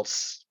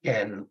adults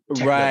can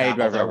right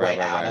their way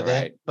out of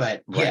it.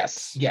 But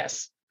yes.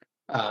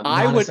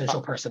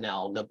 Non-essential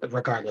personnel,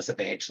 regardless of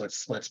age,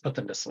 let's put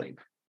them to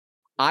sleep.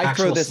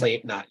 Actual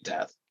sleep, not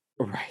death.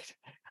 Right.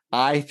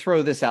 I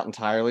throw this out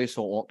entirely,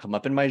 so it won't come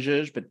up in my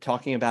judge, but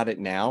talking about it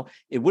now,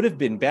 it would have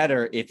been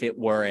better if it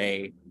were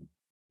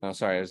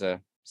there's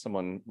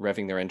someone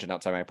revving their engine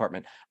outside my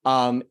apartment.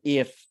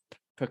 If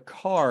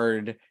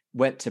Picard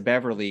went to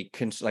Beverly,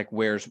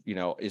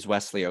 is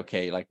Wesley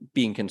okay? Like,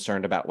 being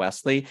concerned about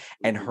Wesley,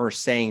 and her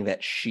saying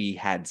that she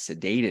had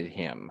sedated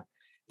him,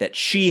 that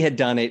she had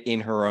done it in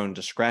her own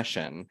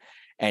discretion,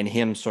 and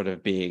him sort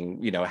of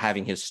being,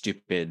 having his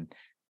stupid,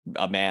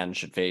 a man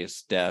should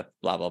face death,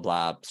 blah, blah,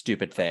 blah,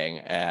 stupid thing.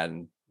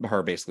 And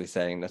her basically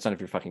saying, that's none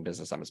of your fucking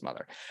business, I'm his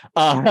mother.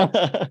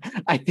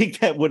 I think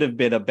that would have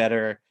been a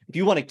better, if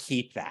you want to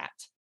keep that.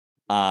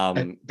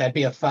 That'd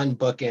be a fun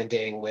book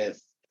ending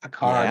with a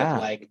card of Yeah.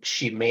 like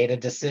she made a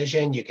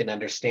decision. You can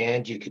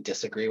understand, you could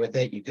disagree with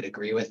it, you could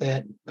agree with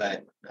it,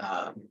 but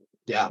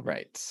yeah,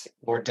 Right.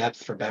 more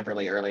depth for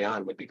Beverly early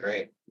on would be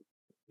great.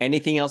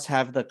 Anything else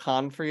have the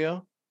con for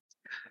you?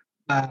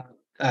 Uh,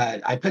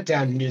 I put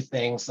down new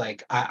things.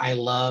 Like I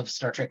love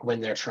Star Trek when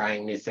they're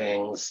trying new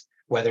things,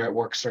 whether it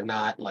works or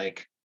not.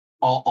 Like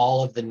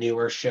all of the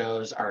newer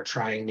shows are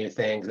trying new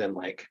things, and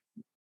like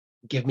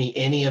give me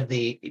any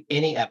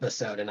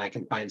episode, and I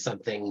can find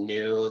something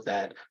new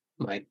that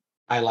like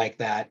I like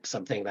that,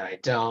 something that I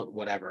don't,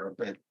 whatever.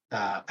 But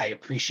I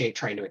appreciate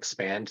trying to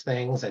expand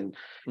things and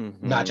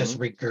not just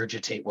Mm-hmm.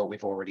 regurgitate what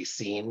we've already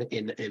seen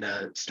in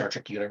a Star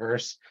Trek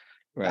universe.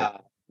 Right.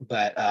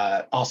 But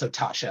also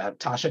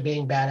Tasha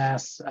being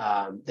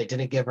badass. They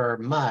didn't give her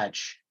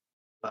much,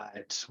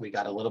 but we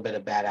got a little bit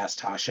of badass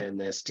Tasha in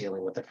this,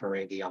 dealing with the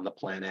Ferengi on the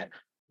planet.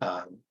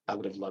 I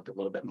would have loved a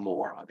little bit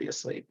more,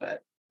 obviously,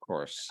 but Of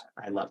course.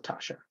 I love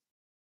Tasha.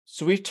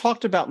 So we've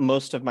talked about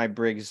most of my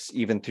Briggs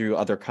even through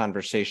other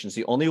conversations.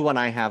 The only one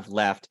I have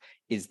left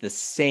is the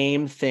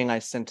same thing I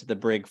sent to the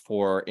Brig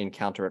for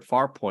Encounter at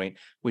Farpoint,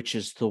 which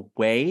is the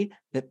way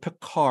that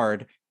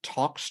Picard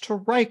talks to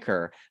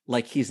Riker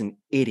like he's an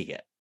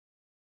idiot.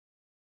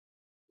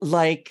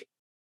 Like,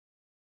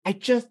 I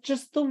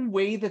just the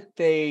way that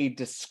they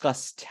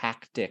discuss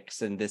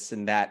tactics and this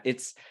and that.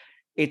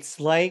 It's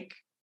like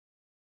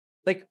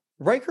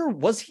Riker,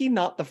 was he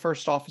not the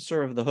first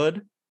officer of the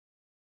Hood?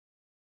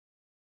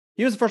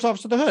 He was the first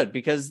officer of the Hood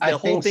because I the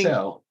whole think thing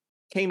so.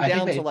 came I think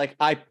down to they, like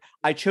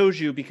I chose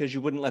you because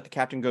you wouldn't let the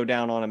captain go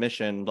down on a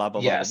mission, blah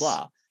blah blah blah yes,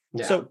 blah.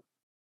 yeah, So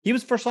he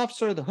was first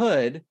officer of the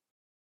Hood.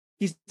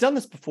 He's done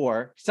this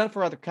before. He's done it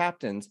for other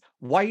captains.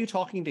 Why are you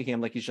talking to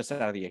him like he's just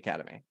out of the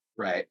academy?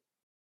 right.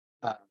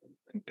 Uh,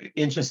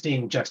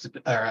 Interesting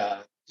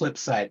flip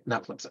side,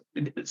 not flip side,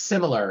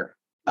 similar.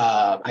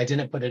 I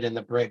didn't put it in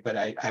the brig, but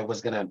I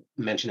was gonna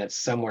mention it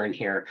somewhere in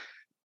here.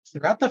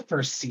 Throughout the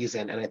first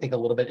season, and I think a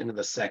little bit into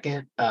the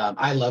second,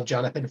 I love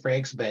Jonathan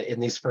Frakes, but in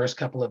these first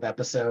couple of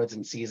episodes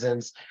and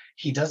seasons,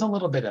 he does a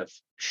little bit of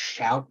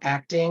shout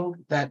acting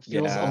that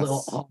feels a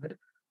little Yes. odd.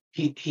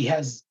 He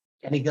has,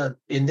 and he goes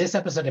in this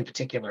episode in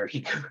particular,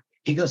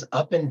 he goes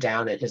up and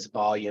down at his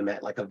volume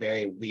at like a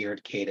very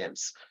weird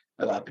cadence.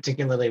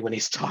 Particularly when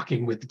he's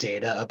talking with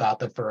Data about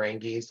the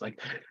Ferengis,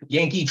 like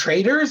Yankee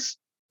traders.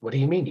 What do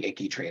you mean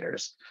Yankee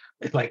traders?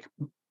 It's like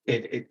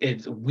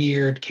it's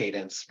weird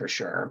cadence for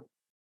sure.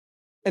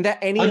 And that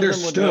any of them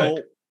would Understood.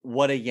 know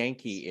what a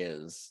Yankee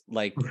is.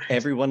 Like Right.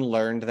 everyone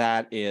learned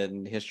that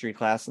in history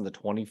class in the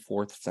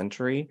 24th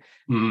century.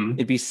 Mhm.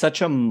 It'd be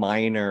such a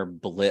minor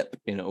blip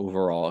in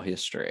overall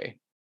history.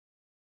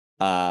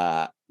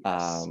 Uh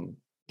Yes.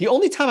 the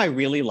only time I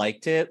really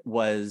liked it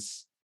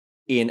was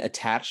in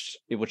Attached,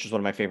 which is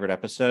one of my favorite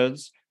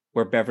episodes,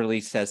 where Beverly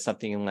says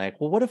something like,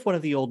 well, what if one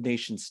of the old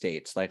nation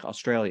states like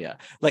Australia?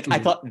 Like I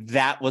Mhm. thought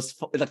that was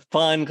like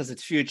fun because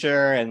it's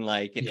future and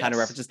like it kind of Yes.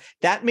 references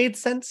that made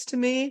sense to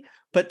me.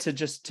 But to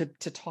just to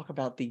talk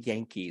about the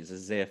Yankees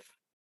as if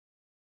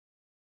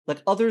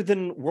like other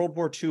than World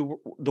War II,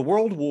 the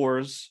world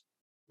wars,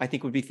 I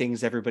think would be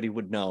things everybody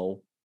would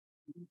know.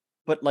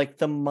 But like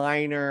the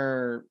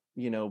minor,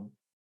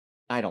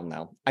 I don't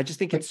know. I just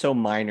think it's Like so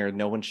minor,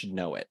 no one should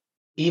know it.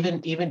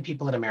 even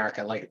people in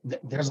America, like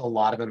there's a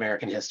lot of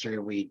American history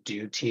we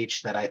do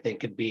teach that I think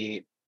could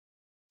be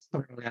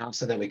thrown out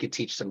so that we could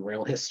teach some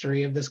real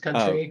history of this Oh,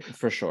 country.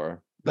 for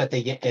sure. But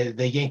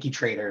the Yankee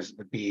traders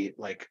would be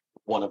like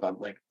one of them.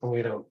 Like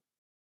we don't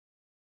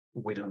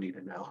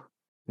even know.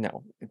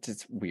 No,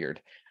 it's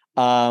weird.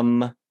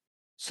 Um,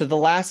 so the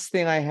last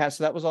thing I had,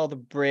 so that was all the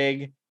brig.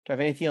 Do I have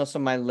anything else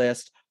on my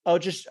list? Oh,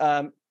 just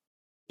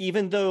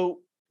even though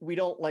we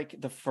don't like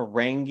the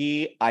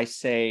Ferengi, I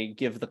say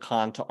give the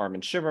con to Armin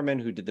Shimmerman,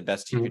 who did the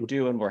best he could Mhm.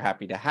 do, and we're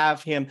happy to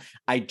have him.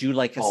 I do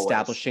like Always.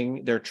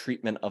 establishing their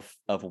treatment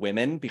of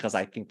women because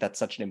I think that's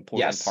such an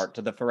important Yes. part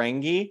to the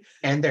Ferengi.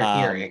 And their Um,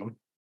 hearing.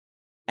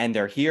 and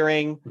their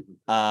hearing.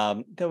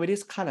 Mhm. Though it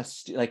is kind of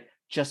like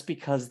just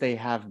because they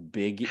have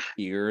big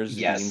ears means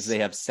Yes. they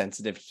have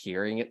sensitive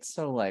hearing. It's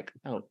so like,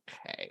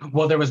 okay.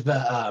 Well, there was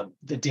the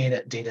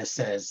data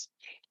says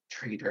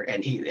traitor,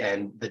 and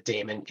the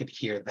Damon could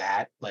hear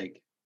that.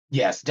 Like,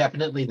 yes,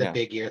 definitely the Yeah.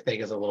 big ear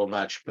thing is a little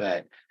much,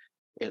 but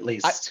at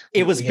least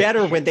It was we get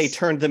better when they hints.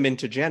 turned them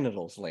into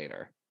genitals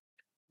later.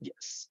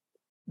 Yes,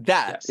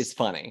 That is yes,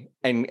 funny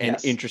and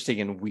yes, interesting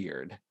and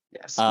weird.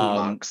 yes.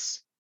 Um,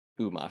 Umox.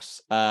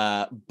 Umas.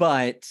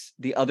 But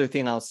the other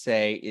thing I'll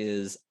say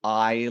is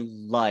I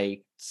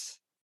liked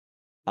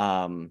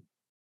um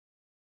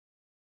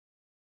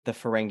the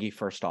Ferengi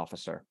first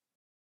officer.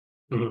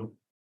 Mhm.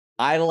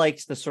 I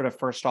liked the sort of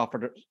first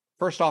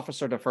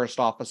officer to first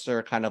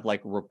officer kind of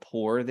like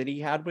rapport that he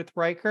had with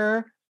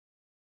Riker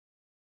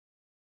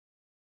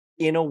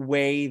in a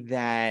way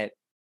that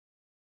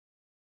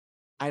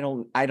I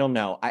don't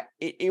know.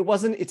 It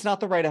wasn't it's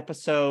not the right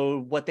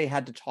episode. What they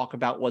had to talk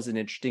about wasn't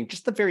interesting.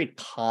 Just the very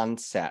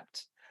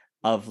concept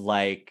of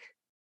like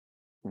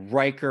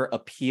Riker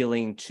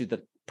appealing to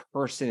the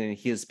person in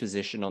his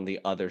position on the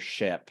other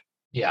ship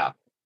Yeah,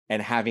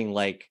 and having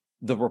like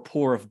the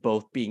rapport of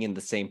both being in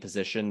the same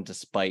position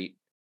despite,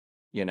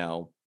 you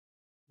know,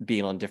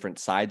 being on different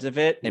sides of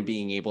it and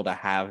being able to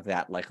have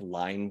that like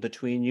line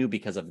between you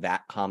because of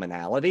that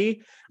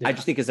commonality, I Yeah.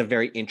 just think is a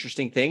very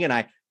interesting thing. And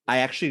I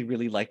actually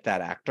really like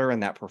that actor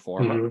and that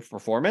Mhm.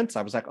 performance.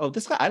 I was like, oh,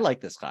 this guy, I like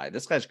this guy.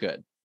 This guy's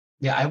good.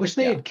 Yeah, I wish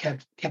they Yeah. had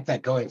kept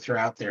that going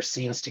throughout their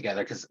scenes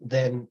together, because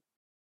then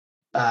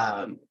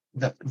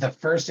the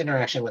first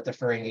interaction with the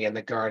Ferengi and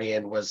the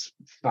Guardian was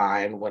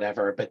fine,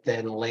 whatever. But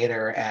then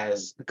later,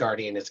 as the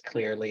Guardian is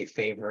clearly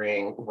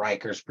favoring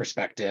Riker's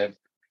perspective,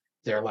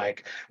 they're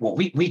like, "Well,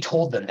 we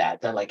told them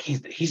that." They're like,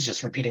 "He's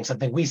just repeating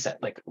something we said."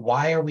 Like,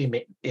 why are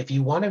we? If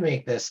you want to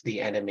make this the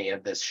enemy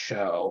of this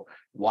show,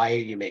 why are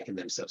you making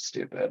them so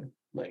stupid?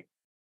 Like,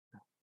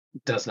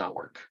 it does not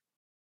work.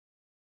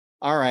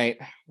 All right.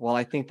 Well,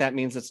 I think that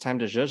means it's time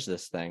to judge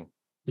this thing.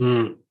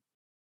 Mm.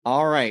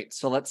 All right.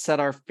 So let's set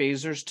our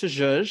phasers to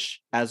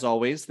judge. As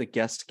always, the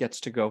guest gets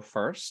to go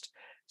first.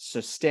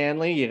 So,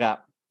 Stanley, you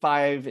got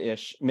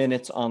 5-ish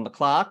minutes on the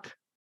clock.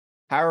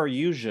 How are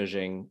you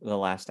judging The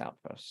Last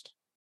Outpost?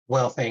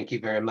 Well, thank you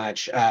very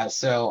much.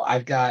 So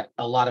I've got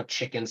a lot of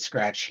chicken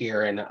scratch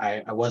here, and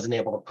I wasn't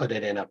able to put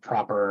it in a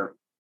proper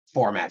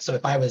format. So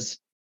if I was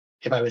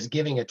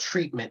giving a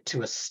treatment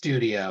to a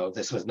studio,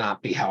 this would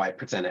not be how I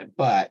present it.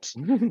 But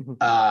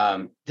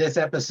this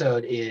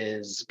episode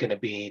is going to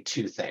be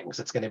two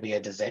things. It's going to be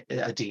a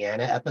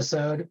Deanna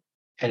episode,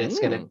 and it's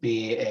going to Mm,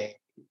 be a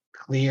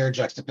clear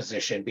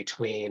juxtaposition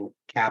between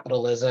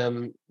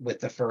capitalism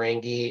with the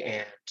Ferengi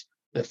and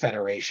the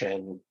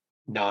Federation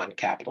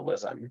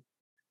non-capitalism.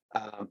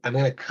 I'm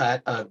going to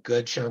cut a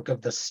good chunk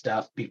of the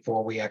stuff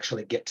before we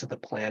actually get to the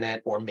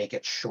planet, or make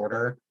it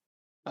shorter.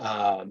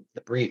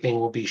 The briefing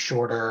will be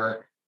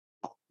shorter.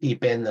 I'll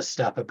keep in the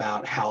stuff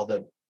about how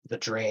the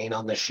drain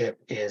on the ship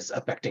is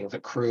affecting the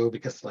crew,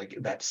 because like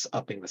that's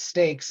upping the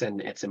stakes and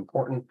it's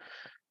important.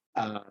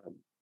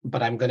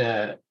 But I'm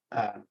gonna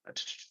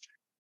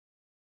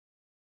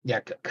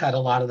yeah, cut a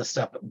lot of the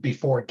stuff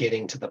before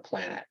getting to the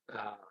planet.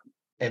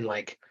 And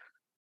like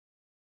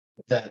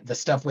the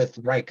stuff with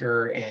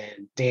Riker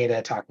and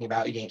Data talking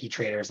about Yankee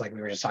traders, like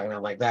we were just talking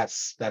about, like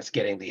that's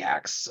getting the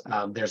axe.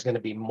 There's going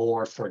to be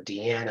more for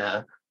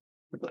Deanna,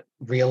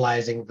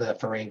 realizing the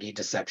Ferengi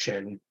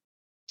deception.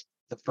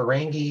 The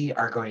Ferengi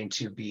are going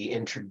to be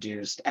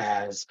introduced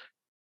as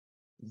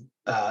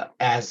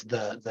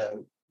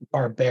the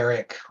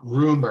barbaric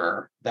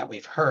rumor that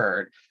we've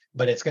heard,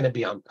 but it's going to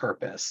be on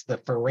purpose. The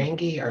mhm.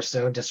 Ferengi are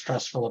so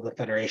distrustful of the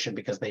Federation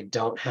because they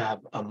don't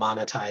have a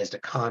monetized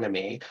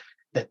economy,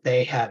 that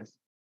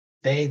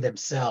they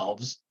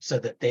themselves, so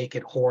that they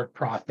could hoard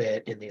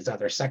profit in these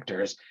other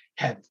sectors,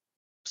 have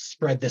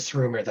spread this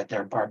rumor that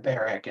they're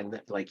barbaric, and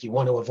that like you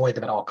want to avoid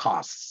them at all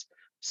costs,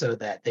 so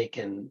that they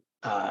can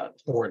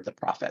hoard the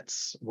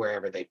profits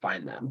wherever they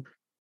find them.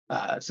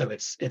 So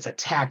it's a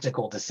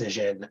tactical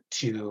decision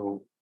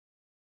to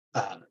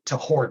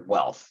hoard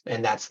wealth,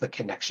 and that's the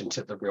connection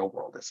to the real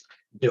world, is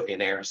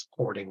billionaires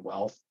hoarding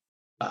wealth,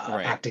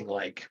 Right. acting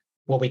like,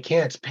 well, we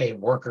can't pay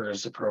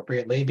workers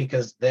appropriately,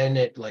 because then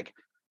it like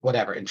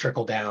whatever, and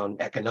trickle down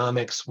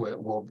economics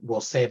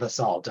will save us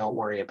all. Don't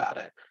worry about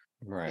it.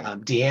 Right.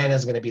 Deanna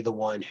is going to be the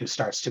one who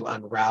starts to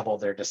unravel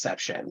their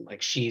deception.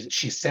 Like she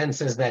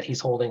senses that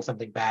he's holding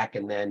something back,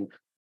 and then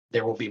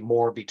there will be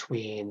more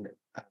between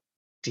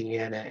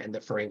Deanna and the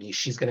Ferengi.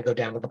 She's going to go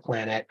down to the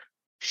planet.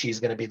 She's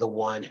going to be the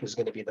one who's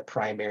going to be the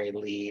primary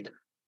lead.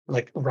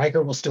 Like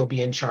Riker will still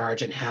be in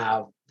charge and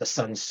have the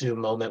Sun Tzu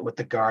moment with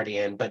the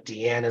Guardian, but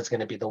Deanna is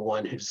going to be the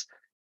one who's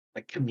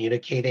like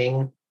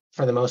communicating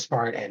for the most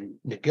part and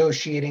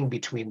negotiating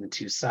between the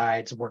two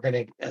sides. We're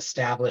going to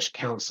establish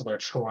Counselor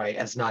Troy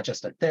as not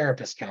just a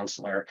therapist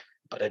counselor,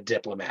 but a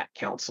diplomat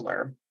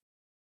counselor.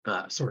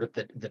 Sort of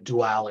the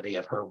duality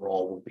of her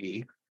role will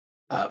be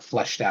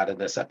fleshed out in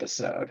this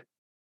episode.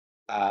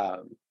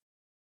 Um,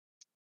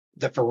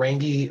 the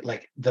Ferengi,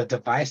 like the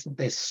device that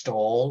they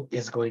stole,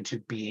 is going to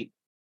be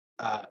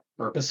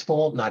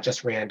purposeful, not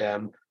just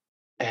random.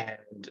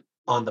 And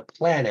on the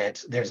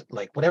planet, there's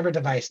like whatever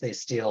device they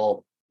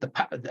steal,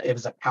 it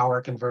was a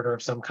power converter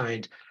of some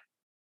kind.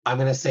 I'm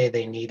going to say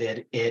they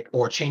needed it,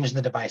 or change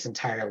the device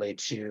entirely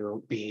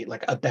to be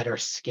like a better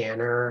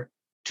scanner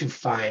to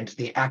find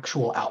the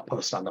actual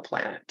outpost on the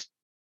planet.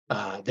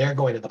 They're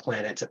going to the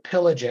planet to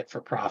pillage it for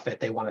profit.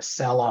 They want to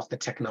sell off the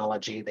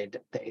technology. They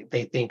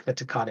think the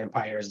Takan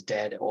Empire is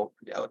dead,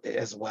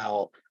 as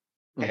well,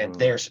 and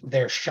Hmm.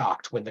 they're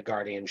shocked when the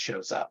Guardian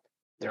shows up.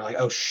 They're like,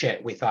 "Oh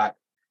shit, we thought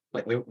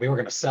like we were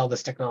going to sell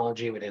this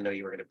technology. We didn't know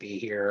you were going to be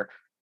here."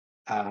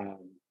 Um,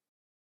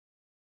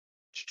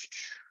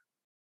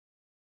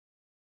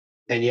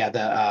 and yeah,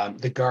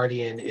 the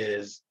Guardian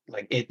is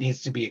like, it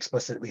needs to be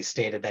explicitly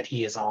stated that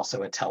he is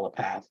also a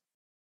telepath,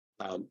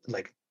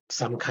 like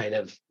some kind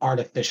of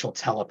artificial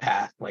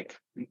telepath. Like,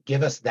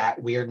 give us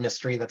that weird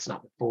mystery that's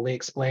not fully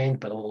explained,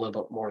 but a little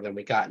bit more than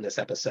we got in this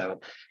episode.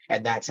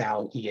 And that's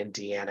how he and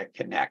Deanna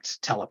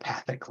connect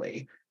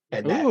telepathically.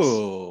 And that's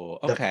Ooh,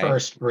 the okay.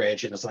 first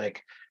bridge. And it's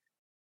like,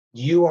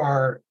 you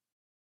are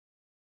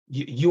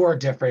you are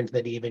different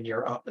than even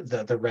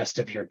the rest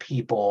of your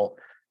people.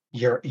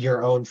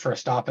 Your own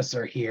first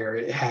officer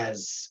here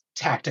has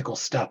tactical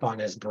stuff on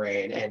his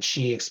brain, and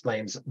she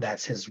explains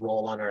that's his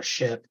role on our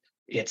ship.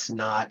 It's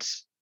not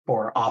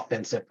for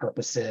offensive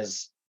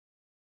purposes,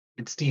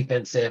 it's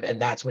defensive, and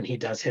that's when he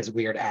does his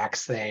weird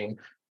axe thing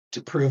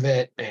to prove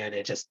it. And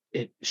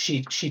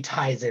she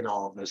ties in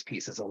all of those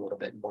pieces a little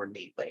bit more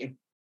neatly,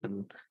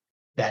 and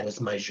that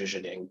is my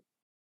zhuzhening.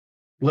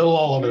 A little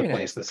all over Very the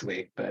place nice. this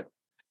week, but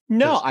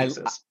No, those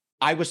pieces.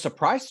 I was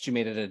surprised she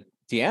made it a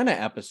Deanna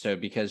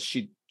episode because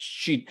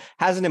she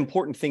has an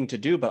important thing to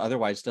do, but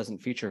otherwise doesn't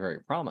feature very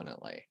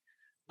prominently.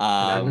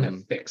 And I'm gonna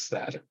fix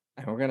that.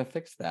 And we're gonna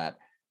fix that.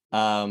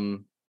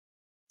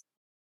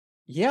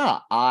 Yeah,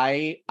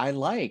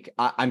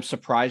 I'm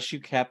surprised you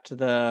kept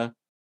the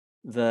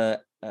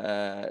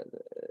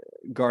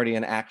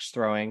Guardian axe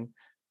throwing.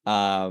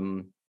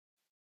 I'm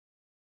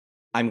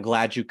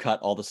glad you cut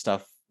all the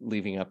stuff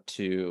leading up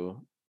to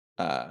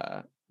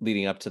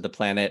the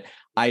planet.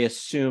 I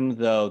assume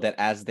though that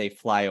as they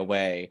fly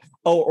away,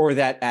 or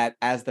that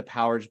as the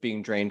power's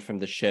being drained from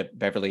the ship,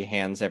 Beverly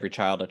hands every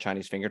child a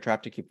Chinese finger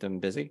trap to keep them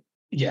busy.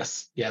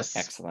 Yes.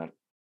 Excellent.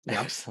 Yep.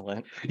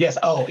 Excellent. Yes.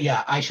 Oh,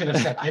 yeah. I should have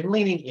said I'm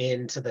leaning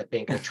into the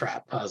finger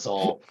trap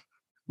puzzle,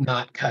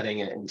 not cutting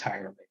it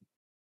entirely.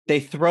 They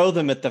throw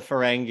them at the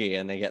Ferengi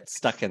and they get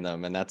stuck in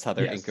them, and that's how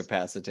they're Yes.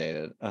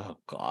 incapacitated. Oh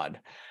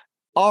God.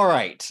 All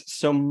right.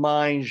 So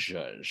my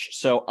judge.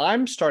 So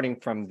I'm starting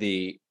from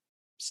the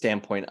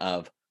standpoint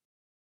of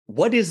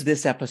what is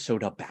this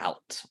episode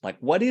about? Like,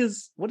 what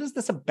is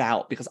this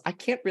about? Because I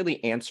can't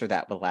really answer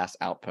that with Last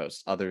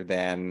Outpost other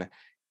than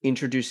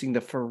introducing the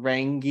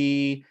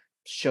Ferengi,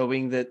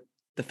 showing that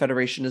the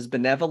Federation is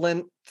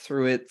benevolent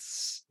through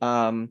its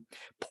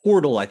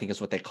portal, I think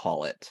is what they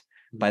call it,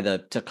 by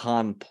the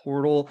Takan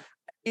portal.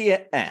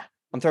 Yeah,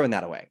 I'm throwing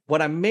that away.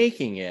 What I'm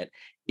making it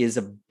is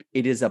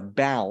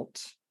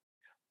about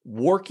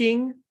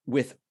working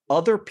with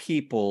other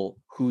people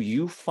who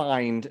you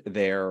find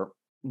their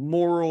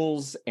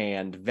morals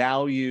and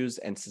values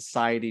and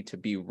society to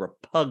be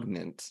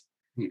repugnant,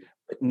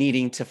 but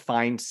needing to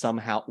find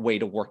somehow way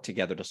to work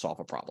together to solve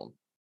a problem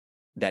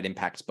that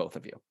impacts both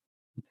of you.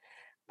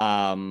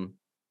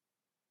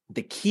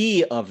 The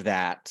key of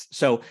that,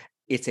 so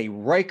it's a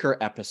Riker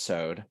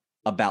episode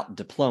about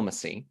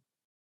diplomacy,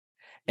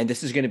 and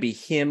this is going to be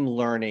him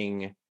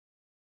learning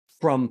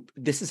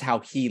this is how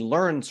he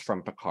learns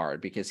from Picard,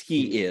 because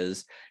he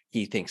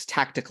thinks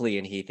tactically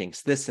and he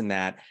thinks this and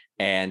that,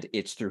 and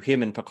it's through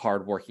him and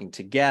Picard working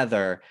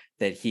together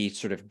that he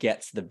sort of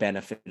gets the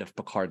benefit of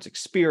Picard's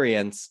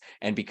experience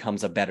and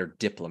becomes a better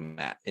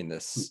diplomat in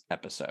this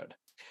episode.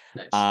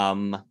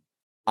 Nice.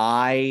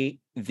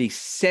 The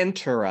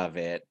center of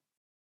it,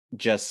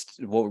 just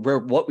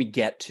what we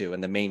get to,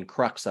 and the main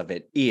crux of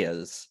it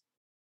is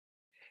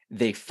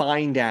they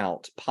find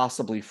out,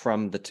 possibly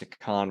from the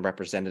Takan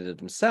representative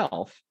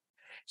himself.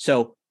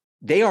 So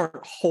they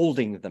aren't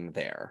holding them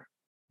there.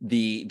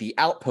 The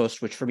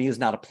outpost, which for me is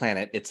not a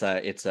planet, it's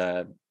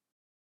a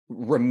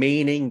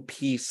remaining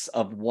piece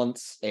of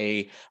once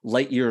a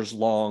light years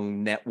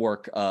long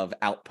network of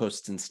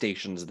outposts and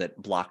stations that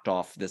blocked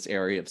off this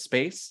area of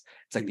space.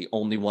 It's like the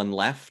only one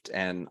left,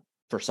 and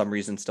for some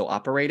reason still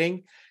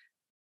operating.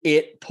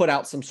 It put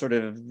out some sort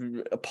of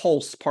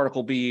pulse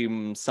particle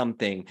beam,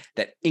 something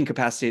that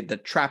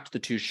trapped the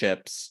two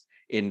ships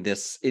in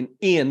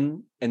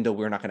and though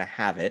we're not going to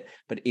have it,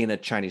 but in a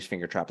Chinese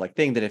finger trap like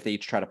thing that if they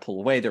each try to pull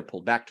away, they're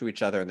pulled back to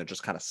each other and they're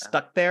just kind of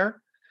stuck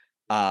there.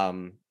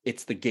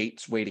 It's the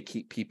gate's way to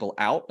keep people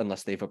out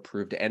unless they've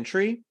approved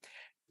entry.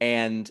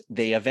 And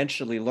they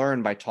eventually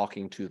learn by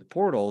talking to the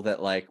portal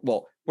that, like,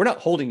 well, we're not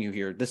holding you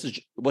here. This is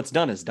what's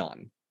done is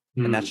done.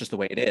 And that's just the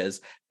way it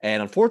is.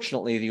 And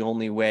unfortunately, the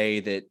only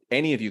way that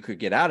any of you could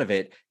get out of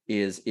it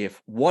is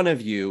if one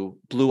of you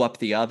blew up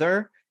the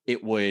other,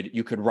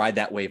 you could ride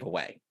that wave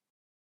away.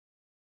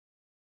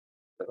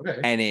 Okay.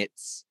 And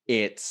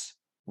it's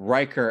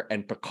Riker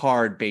and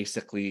Picard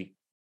basically,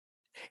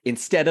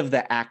 instead of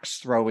the axe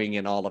throwing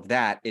and all of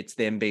that, it's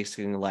them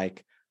basically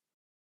like,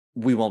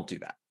 we won't do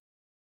that.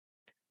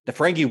 The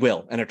Ferengi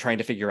will, and are trying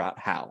to figure out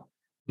how,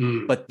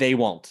 but they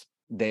won't.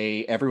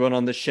 Everyone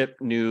on the ship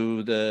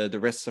knew the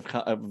risks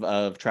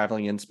of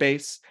traveling in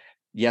space.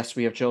 Yes,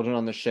 we have children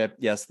on the ship.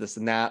 Yes, this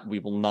and that. We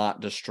will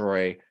not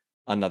destroy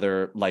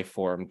another life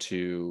form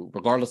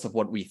regardless of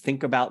what we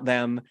think about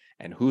them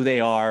and who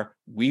they are.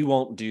 We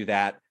won't do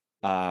that.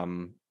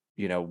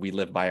 We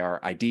live by our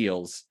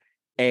ideals.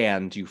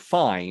 And you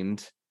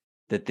find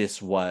that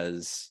this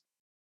was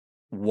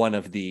one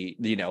of the,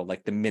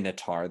 like the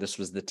Minotaur. This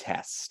was the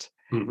test.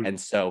 And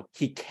so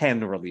he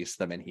can release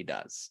them, and he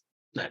does.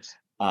 Nice.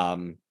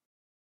 And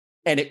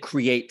it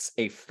creates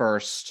a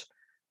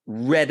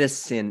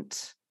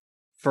reticent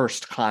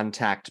first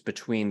contact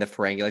between the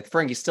Ferengi. Like, the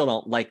Ferengi still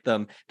don't like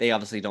them. They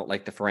obviously don't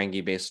like the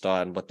Ferengi based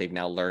on what they've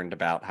now learned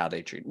about how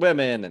they treat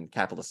women and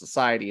capitalist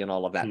society and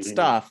all of that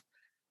stuff.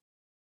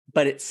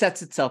 But it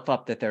sets itself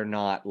up that they're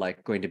not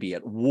like going to be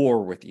at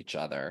war with each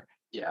other.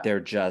 Yeah.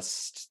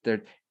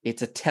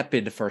 it's a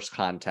tepid first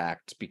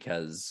contact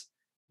because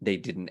they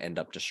didn't end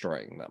up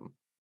destroying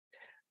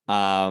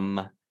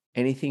them.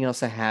 Anything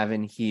else I have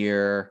in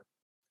here?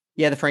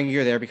 Yeah, the Ferengi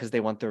are there because they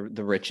want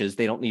the riches.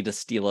 They don't need to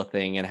steal a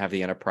thing and have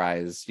the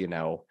Enterprise,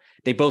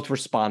 they both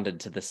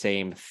responded to the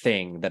same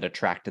thing that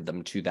attracted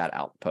them to that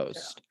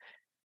outpost.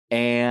 Yeah.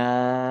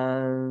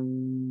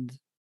 And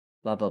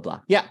blah, blah,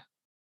 blah. Yeah,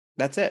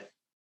 that's it.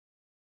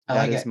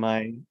 That is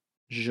my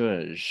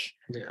judge.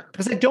 Yeah.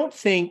 Because I don't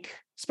think,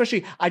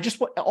 especially, I just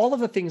want all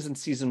of the things in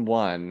season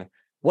one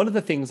of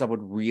the things I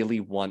would really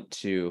want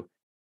to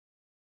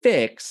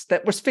fix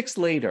that was fixed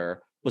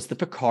later was the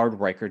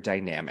Picard-Riker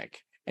dynamic.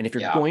 And if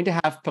you're going to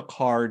have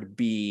Picard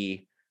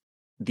be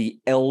the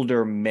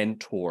elder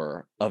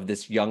mentor of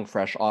this young,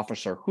 fresh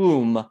officer,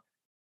 whom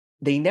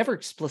they never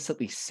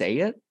explicitly say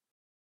it,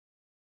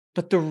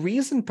 but the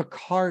reason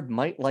Picard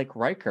might like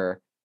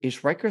Riker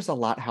is Riker's a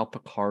lot how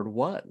Picard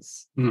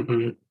was.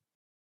 Mm-hmm.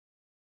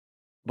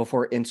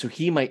 Before, and so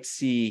he might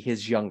see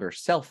his younger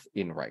self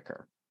in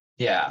Riker.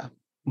 Yeah.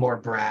 More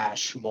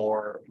brash,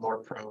 more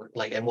prone,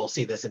 and we'll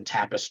see this in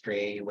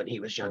Tapestry when he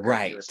was younger.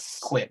 Right. He was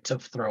quick to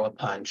throw a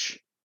punch.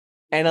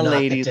 And a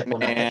ladies'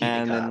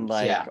 man, and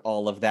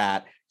all of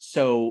that.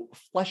 So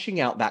fleshing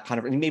out that kind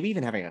of, and maybe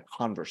even having a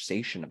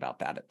conversation about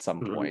that at some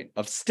point,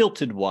 of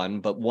stilted one,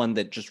 but one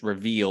that just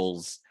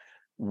reveals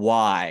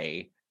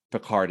why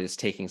Picard is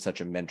taking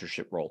such a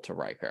mentorship role to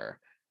Riker.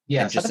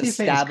 Yeah, some of these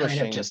things kind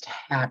of just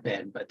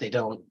happen, but they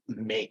don't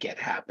make it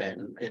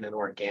happen in an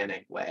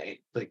organic way.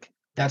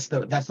 That's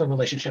the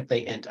relationship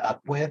they end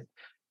up with.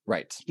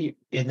 Right.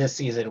 In this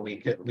season, we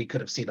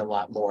could have seen a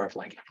lot more of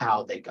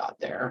how they got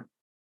there.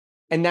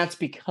 And that's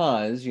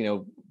because,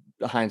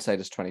 hindsight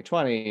is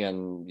 2020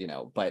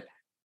 and, but,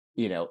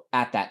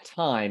 at that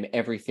time,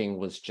 everything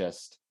was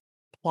just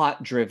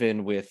plot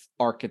driven with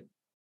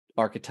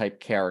archetype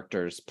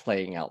characters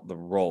playing out the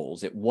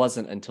roles. It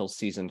wasn't until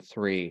season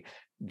 3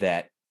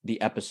 that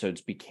the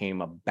episodes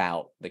became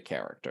about the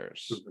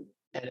characters.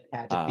 And it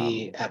had to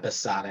be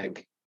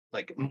episodic,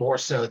 more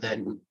so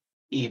than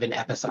even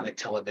episodic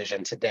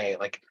television today.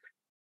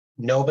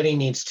 Nobody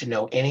needs to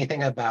know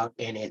anything about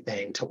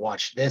anything to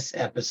watch this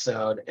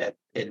episode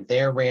in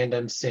their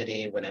random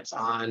city when it's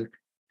on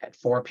at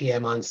 4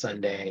 p.m. on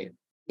Sunday.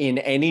 In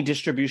any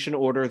distribution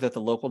order that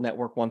the local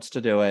network wants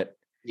to do it.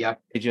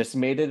 Yep. They just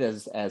made it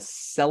as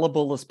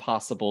sellable as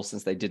possible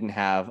since they didn't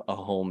have a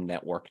home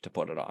network to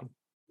put it on.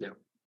 Yeah.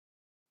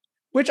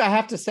 Which I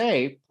have to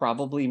say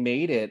probably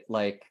made it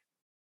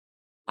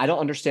I don't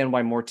understand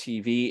why more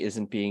TV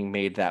isn't being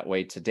made that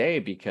way today,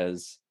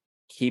 because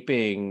there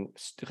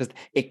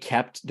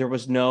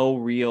was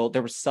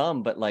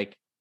some, but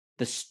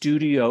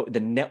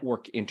the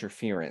network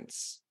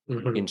interference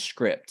in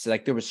scripts.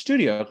 There was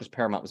studio because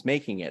Paramount was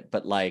making it,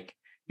 but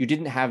you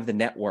didn't have the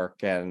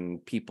network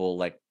and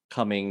people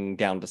coming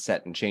down to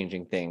set and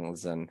changing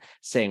things and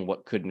saying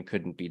what could and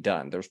couldn't be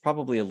done. There was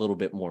probably a little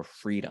bit more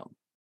freedom.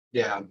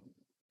 Yeah.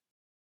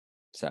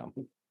 So,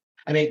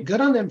 I mean,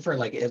 good on them for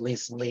at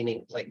least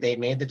leaning, they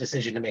made the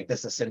decision to make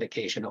this a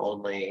syndication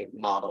only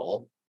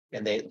model,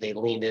 and they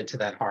leaned into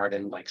that hard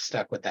and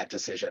stuck with that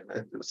decision.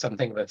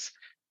 Something that's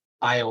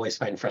I always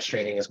find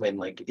frustrating is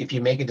when if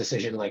you make a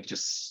decision,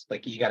 just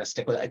you got to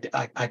stick with it.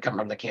 I come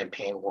from the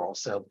campaign world,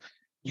 so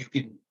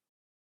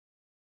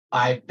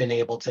I've been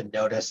able to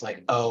notice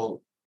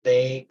oh,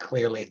 they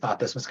clearly thought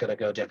this was going to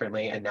go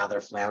differently and now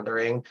they're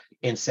floundering,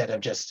 instead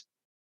of just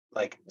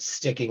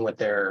sticking with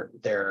their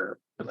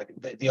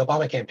the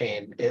Obama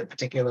campaign,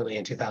 particularly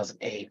in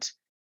 2008,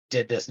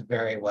 did this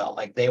very well.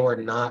 They were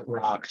not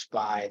rocked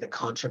by the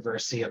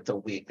controversy of the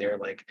week. They're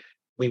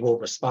we will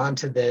respond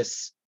to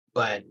this,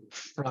 but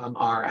from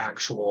our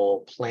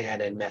actual plan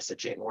and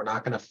messaging. We're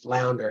not going to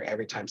flounder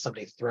every time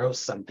somebody throws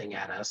something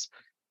at us,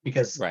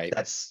 because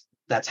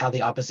that's how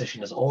the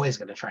opposition is always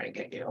going to try and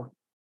get you.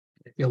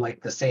 I feel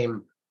the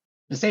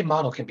same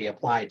model can be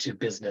applied to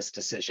business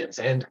decisions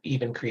and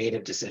even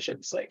creative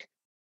decisions.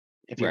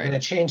 If you're going to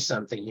change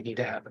something, you need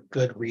to have a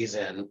good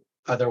reason.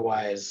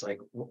 Otherwise,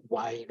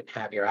 why even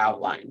have your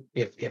outline?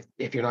 If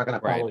you're not going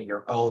to follow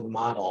your own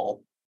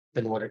model,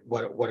 then what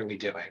are we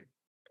doing?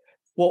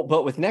 Well,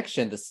 but with Next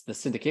Gen, the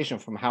syndication,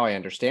 from how I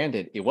understand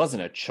it, it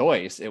wasn't a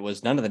choice. It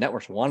was none of the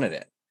networks wanted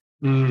it.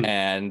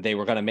 And they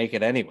were going to make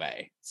it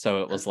anyway.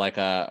 So it was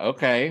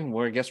okay,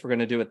 well, I guess we're going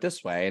to do it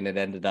this way. And it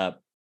ended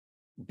up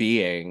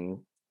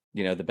being,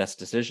 the best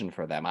decision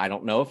for them. I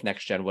don't know if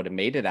Next Gen would have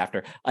made it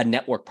after. A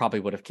network probably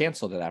would have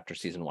canceled it after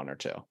season 1 or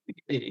 2.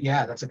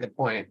 Yeah, that's a good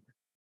point.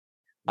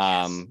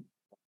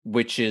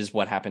 Which is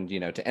what happened,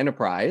 to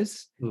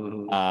Enterprise.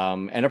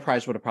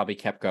 Enterprise would have probably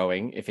kept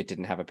going if it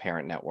didn't have a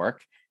parent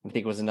network. I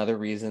think it was another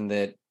reason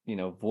that,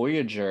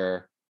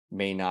 Voyager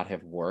may not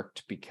have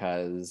worked,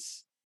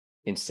 because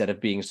instead of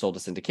being sold to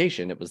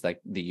syndication, it was the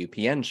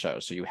UPN show.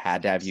 So you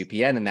had to have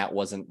UPN, and that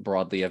wasn't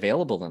broadly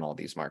available in all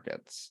these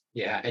markets.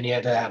 Yeah, and you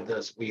had to have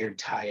those weird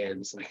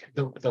tie-ins.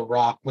 The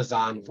Rock was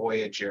on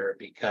Voyager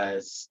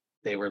because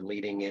they were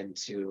leading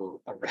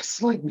into a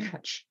wrestling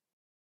match.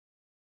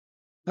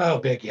 Oh,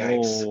 big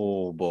yikes.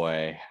 Oh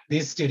boy.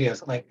 These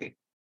studios,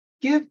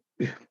 give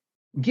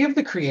give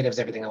the creatives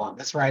everything they want.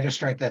 This writer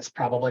strike that's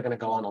probably going to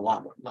go on a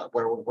lot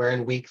more. We're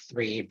in week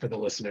 3 for the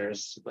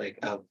listeners, like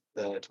of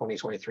the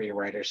 2023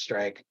 writer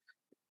strike.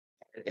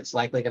 It's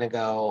likely going to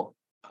go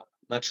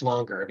much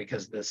longer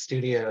because the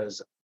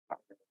studios are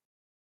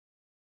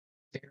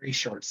very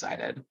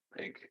short-sighted.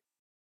 Like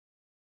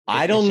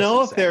I it's don't just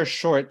know if they're insane.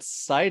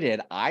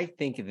 short-sighted. I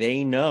think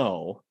they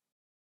know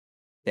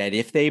that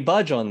if they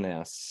budge on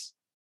this,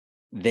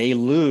 they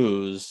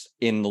lose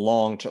in the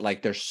long term.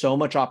 Like there's so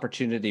much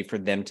opportunity for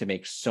them to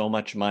make so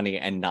much money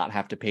and not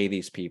have to pay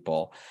these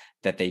people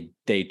that they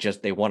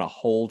want to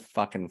hold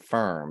fucking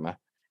firm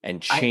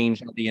and I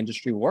change how the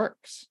industry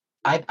works.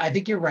 I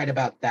think you're right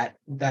about that.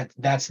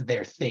 That's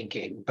their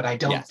thinking, but I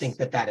don't think Yes.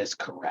 that that is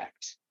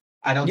correct.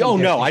 I don't think Oh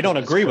their no, I thinking don't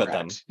is agree with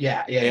them. correct.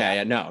 Yeah, yeah, Yeah, yeah.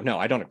 yeah, no,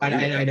 I don't agree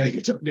with I them. know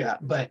you don't. Yeah,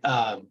 but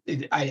I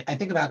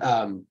think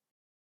about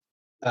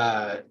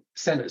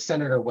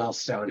Senator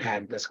Wellstone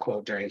had this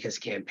quote during his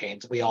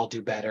campaigns: "We all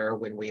do better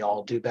when we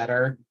all do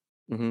better."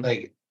 Mm-hmm.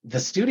 Like the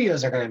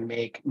studios are going to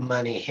make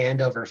money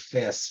hand over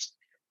fist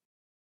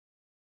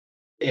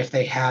if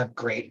they have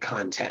great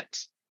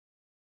content.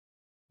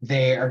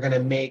 They are going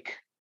to make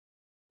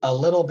a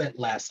little bit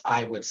less,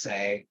 I would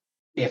say,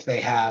 if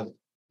they have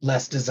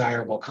less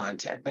desirable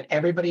content. But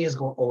everybody is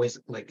always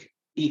like,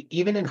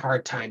 even in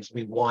hard times,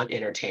 we want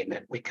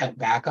entertainment. We cut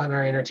back on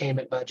our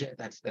entertainment budget.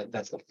 That's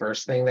the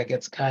first thing that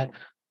gets cut.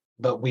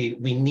 But we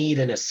need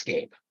an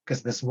escape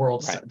because this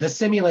world, Right. the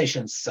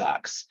simulation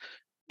sucks,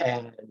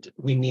 and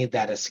we need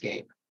that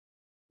escape.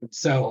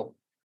 So,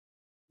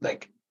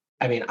 like,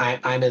 I mean,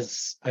 I'm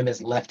as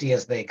lefty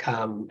as they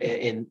come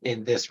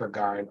in this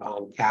regard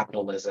on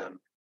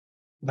capitalism,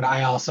 but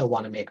I also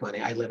want to make money.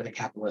 I live in a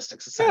capitalistic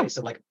Yeah. society,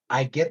 so like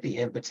I get the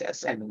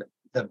impetus. And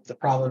the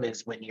problem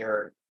is when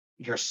your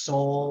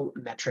sole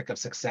metric of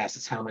success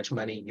is how much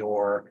money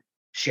your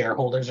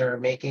shareholders are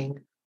making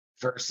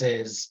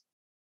versus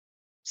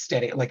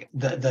steady, like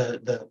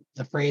the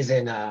phrase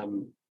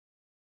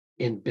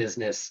in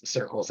business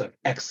circles of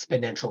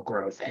exponential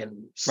growth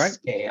and Right.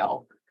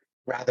 scale,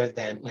 rather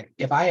than, like,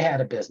 if I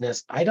had a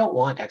business, I don't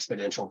want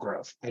exponential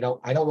growth. I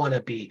don't want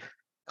to be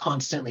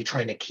constantly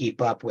trying to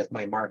keep up with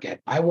my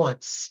market. I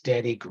want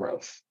steady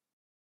growth.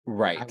 I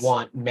Right.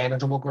 want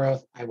manageable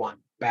growth. I want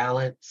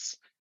balance,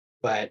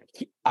 but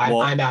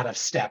Well, I'm out of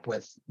step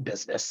with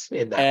business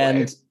in that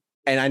way.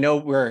 and I know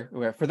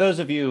we're for those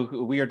of you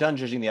who we are done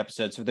judging the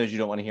episodes. For those of you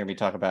who don't want to hear me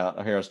talk about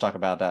or hear us talk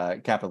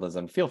about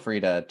capitalism, feel free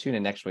to tune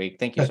in next week.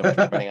 Thank you so much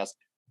for joining us.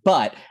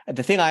 But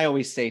the thing I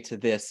always say to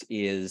this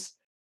is,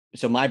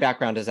 so my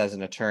background is as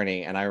an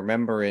attorney, and I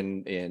remember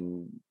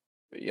in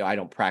I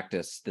don't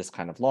practice this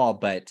kind of law,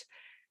 but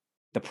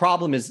the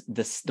problem is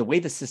the way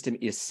the system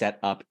is set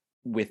up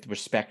with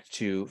respect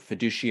to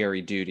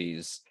fiduciary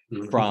duties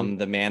Mhm. from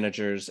the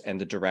managers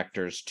and the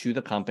directors to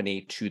the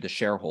company to the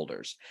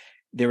shareholders.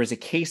 There is a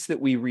case that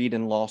we read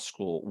in law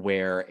school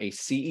where a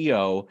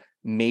CEO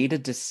made a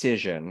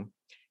decision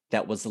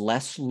that was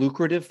less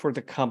lucrative for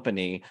the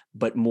company,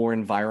 but more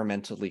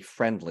environmentally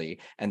friendly.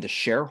 And the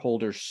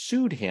shareholders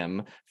sued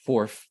him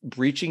for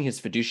breaching his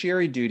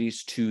fiduciary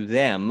duties to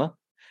them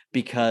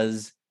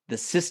because the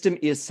system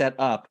is set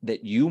up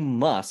that you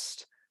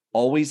must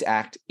always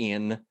act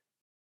in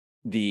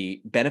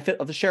the benefit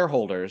of the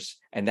shareholders,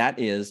 and that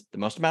is the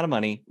most amount of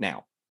money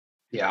now.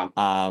 Yeah.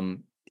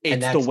 And It's the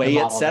that's the way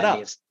it's model set that up.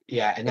 needs,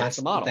 yeah, and It's the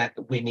that's model. that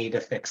we need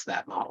to fix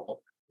that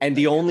model. And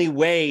the Like, only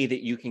way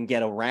that you can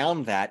get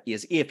around that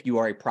is if you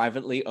are a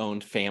privately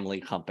owned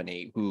family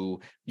company who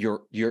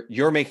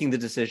you're making the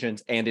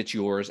decisions and it's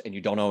yours and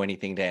you don't owe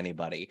anything to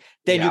anybody.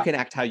 Then you yeah. can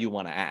act how you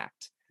want to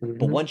act. But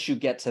Mhm. once you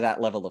get to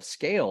that level of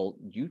scale,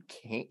 you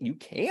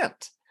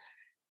can't.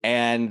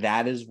 And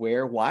that is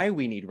why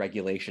we need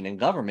regulation and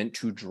government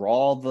to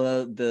draw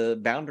the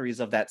boundaries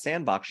of that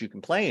sandbox you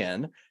can play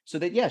in, so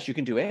that yes, you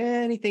can do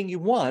anything you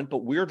want, but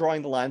we're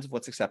drawing the lines of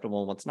what's acceptable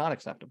and what's not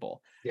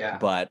acceptable. Yeah.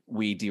 But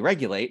we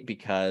deregulate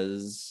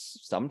because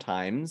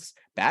sometimes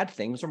bad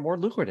things are more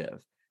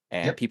lucrative,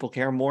 and Yep. people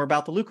care more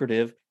about the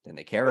lucrative than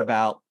they care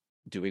about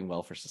doing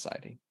well for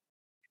society.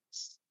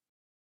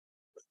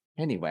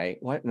 Anyway,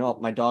 what? No,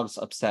 my dog's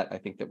upset. I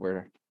think that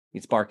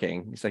he's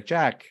barking. He's like,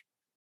 Jack,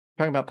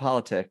 talking about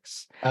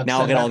politics. Now I'll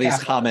Upset get all about these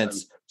capitalism.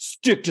 comments.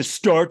 Stick to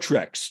Star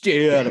Trek.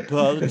 Stay out of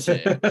politics.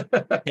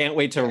 Can't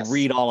wait to Yes.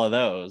 read all of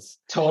those.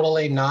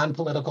 Totally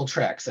non-political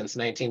trek since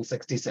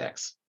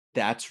 1966.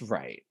 That's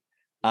right.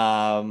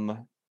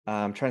 I'm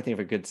trying to think of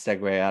a good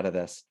segue out of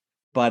this,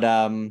 but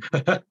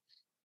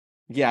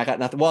yeah, I got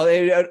nothing.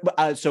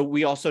 Well, so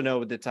we also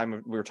know at the time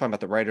we were talking about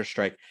the writer's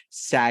strike,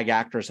 SAG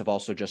actors have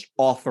also just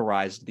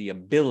authorized the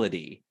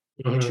ability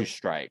to Mhm.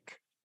 strike.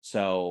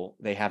 So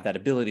they have that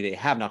ability. They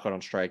have not gone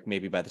on strike.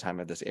 Maybe by the time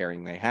of this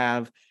airing, they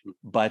have.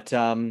 But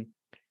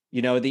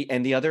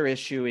the other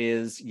issue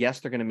is, yes,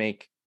 they're going to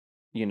make,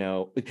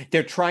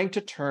 they're trying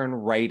to turn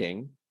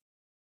writing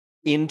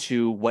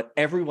into what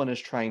everyone is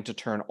trying to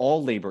turn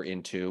all labor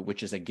into,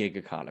 which is a gig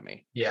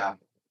economy. Yeah.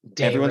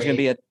 Day Everyone's going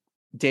to be rate. at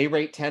day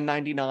rate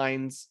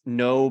 1099s,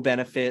 no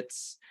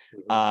benefits.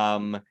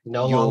 Mhm.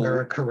 No longer You'll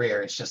a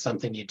career. It's just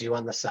something you do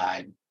on the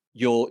side.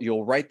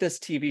 You'll write this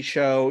TV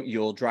show,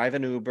 you'll drive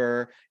an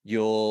Uber,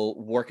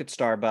 you'll work at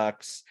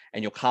Starbucks,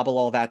 and you'll cobble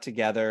all that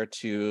together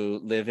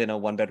to live in a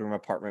 1-bedroom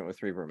apartment with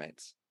 3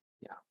 roommates.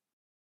 Yeah.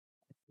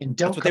 And That's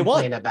don't what they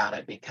want. complain about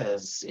it,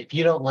 because if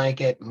you don't like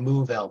it,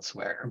 move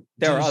elsewhere.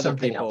 There Do are other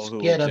something people else.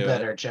 who Get will a do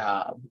better it.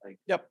 job.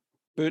 Yep.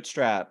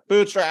 Bootstraps.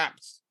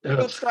 Ugh.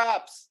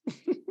 Bootstraps.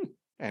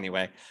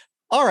 Anyway.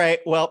 All right.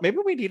 Well, maybe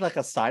we need like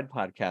a side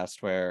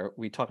podcast where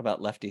we talk about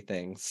lefty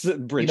things,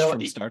 bridged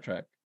from Star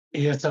Trek.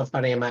 It's so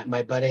funny.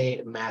 My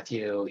buddy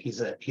Matthew, he's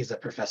a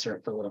professor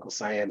of political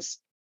science.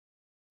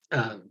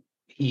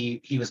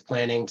 He was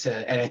planning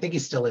to, and I think he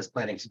still is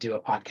planning to do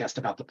a podcast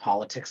about the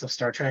politics of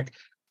Star Trek.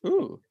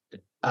 Ooh.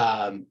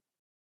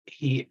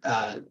 He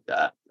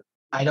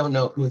I don't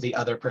know who the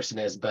other person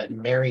is, but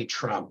Mary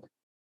Trump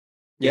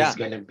is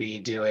going to be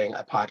doing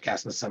a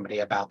podcast with somebody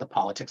about the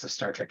politics of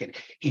Star Trek, and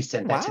he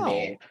sent that to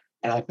me,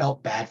 and I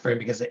felt bad for him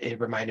because it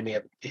reminded me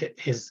of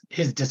his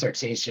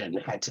dissertation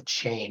had to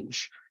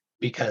change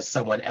because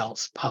someone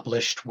else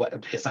published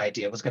what his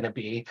idea was going to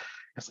be. I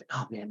was like,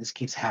 oh man, this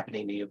keeps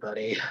happening to you,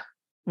 buddy.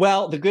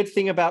 Well, the good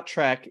thing about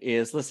Trek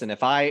is, listen,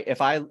 if I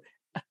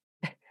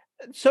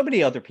so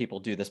many other people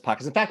do this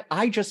podcast. In fact,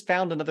 I just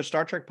found another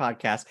Star Trek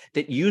podcast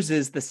that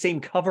uses the same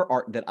cover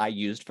art that I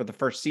used for the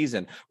first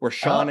season, where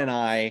Sean and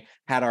I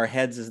had our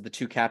heads as the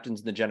 2 captains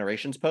in the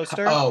Generations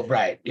poster. Oh,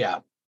 right. Yeah.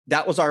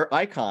 That was our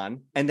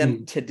icon. And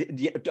then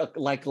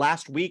like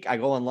last week, I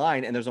go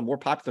online and there's a more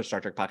popular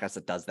Star Trek podcast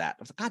that does that. I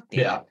was like, God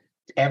damn it.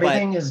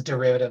 Everything is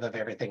derivative of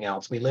everything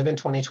else. We live in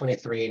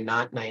 2023,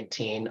 not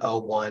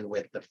 1901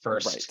 with the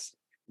first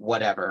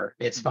whatever.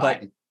 It's fine.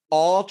 But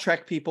all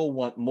Trek people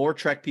want more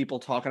Trek people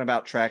talking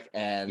about Trek,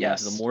 and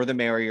the more the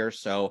merrier.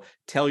 So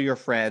tell your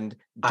friend,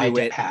 do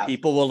it.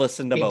 People will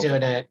listen to both.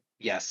 Doing it.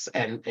 Yes.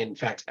 And in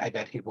fact, I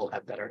bet he will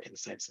have better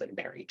insights than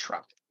Mary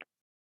Trump.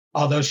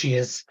 Although she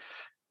is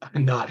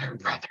not her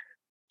brother.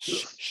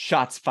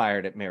 Shots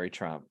fired at Mary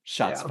Trump.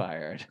 Shots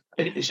fired.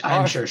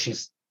 I'm sure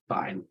she's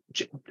fine,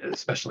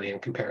 especially in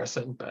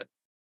comparison, but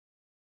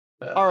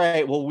all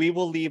right. Well, we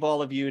will leave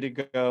all of you to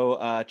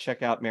go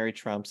check out Mary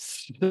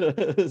Trump's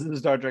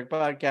Star Trek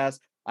podcast.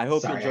 I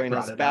hope you'll join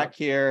us back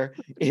here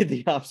in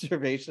the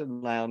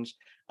Observation Lounge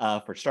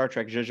for Star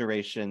Trek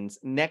Jujurations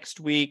next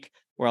week,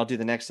 where I'll do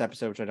the next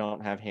episode, which I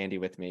don't have handy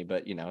with me,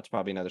 but it's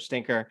probably another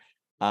stinker.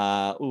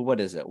 What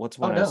is it? What's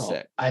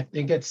 106? I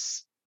think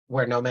it's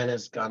Where No Man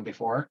Has Gone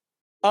Before.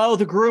 Oh,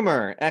 The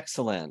Groomer.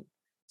 Excellent.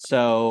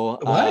 So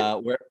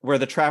where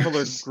the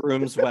traveler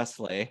grooms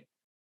Wesley.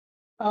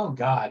 Oh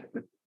God.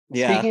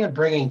 Yeah. Speaking of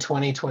bringing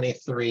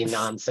 2023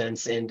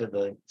 nonsense into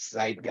the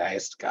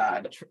zeitgeist,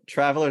 God.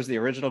 Traveler's the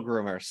original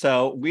groomer.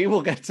 So we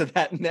will get to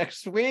that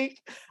next week.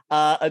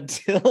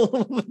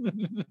 Until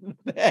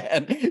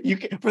then,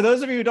 for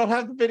those of you who don't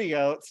have the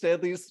video,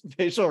 Stanley's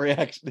facial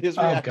reaction, his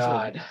reaction,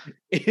 God,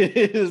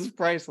 is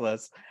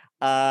priceless.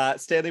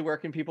 Stanley, where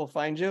can people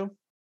find you?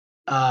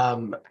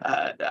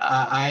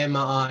 I am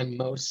on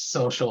most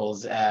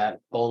socials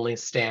at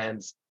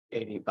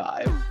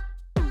OnlyStans85.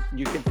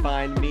 You can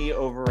find me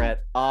over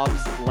at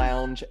Obs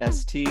Lounge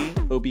ST,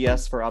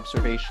 OBS for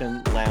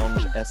Observation,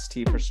 Lounge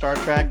ST for Star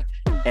Trek.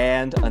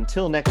 And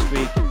until next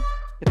week,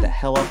 get the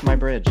hell off my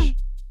bridge.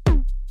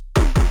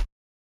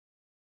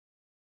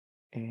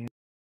 And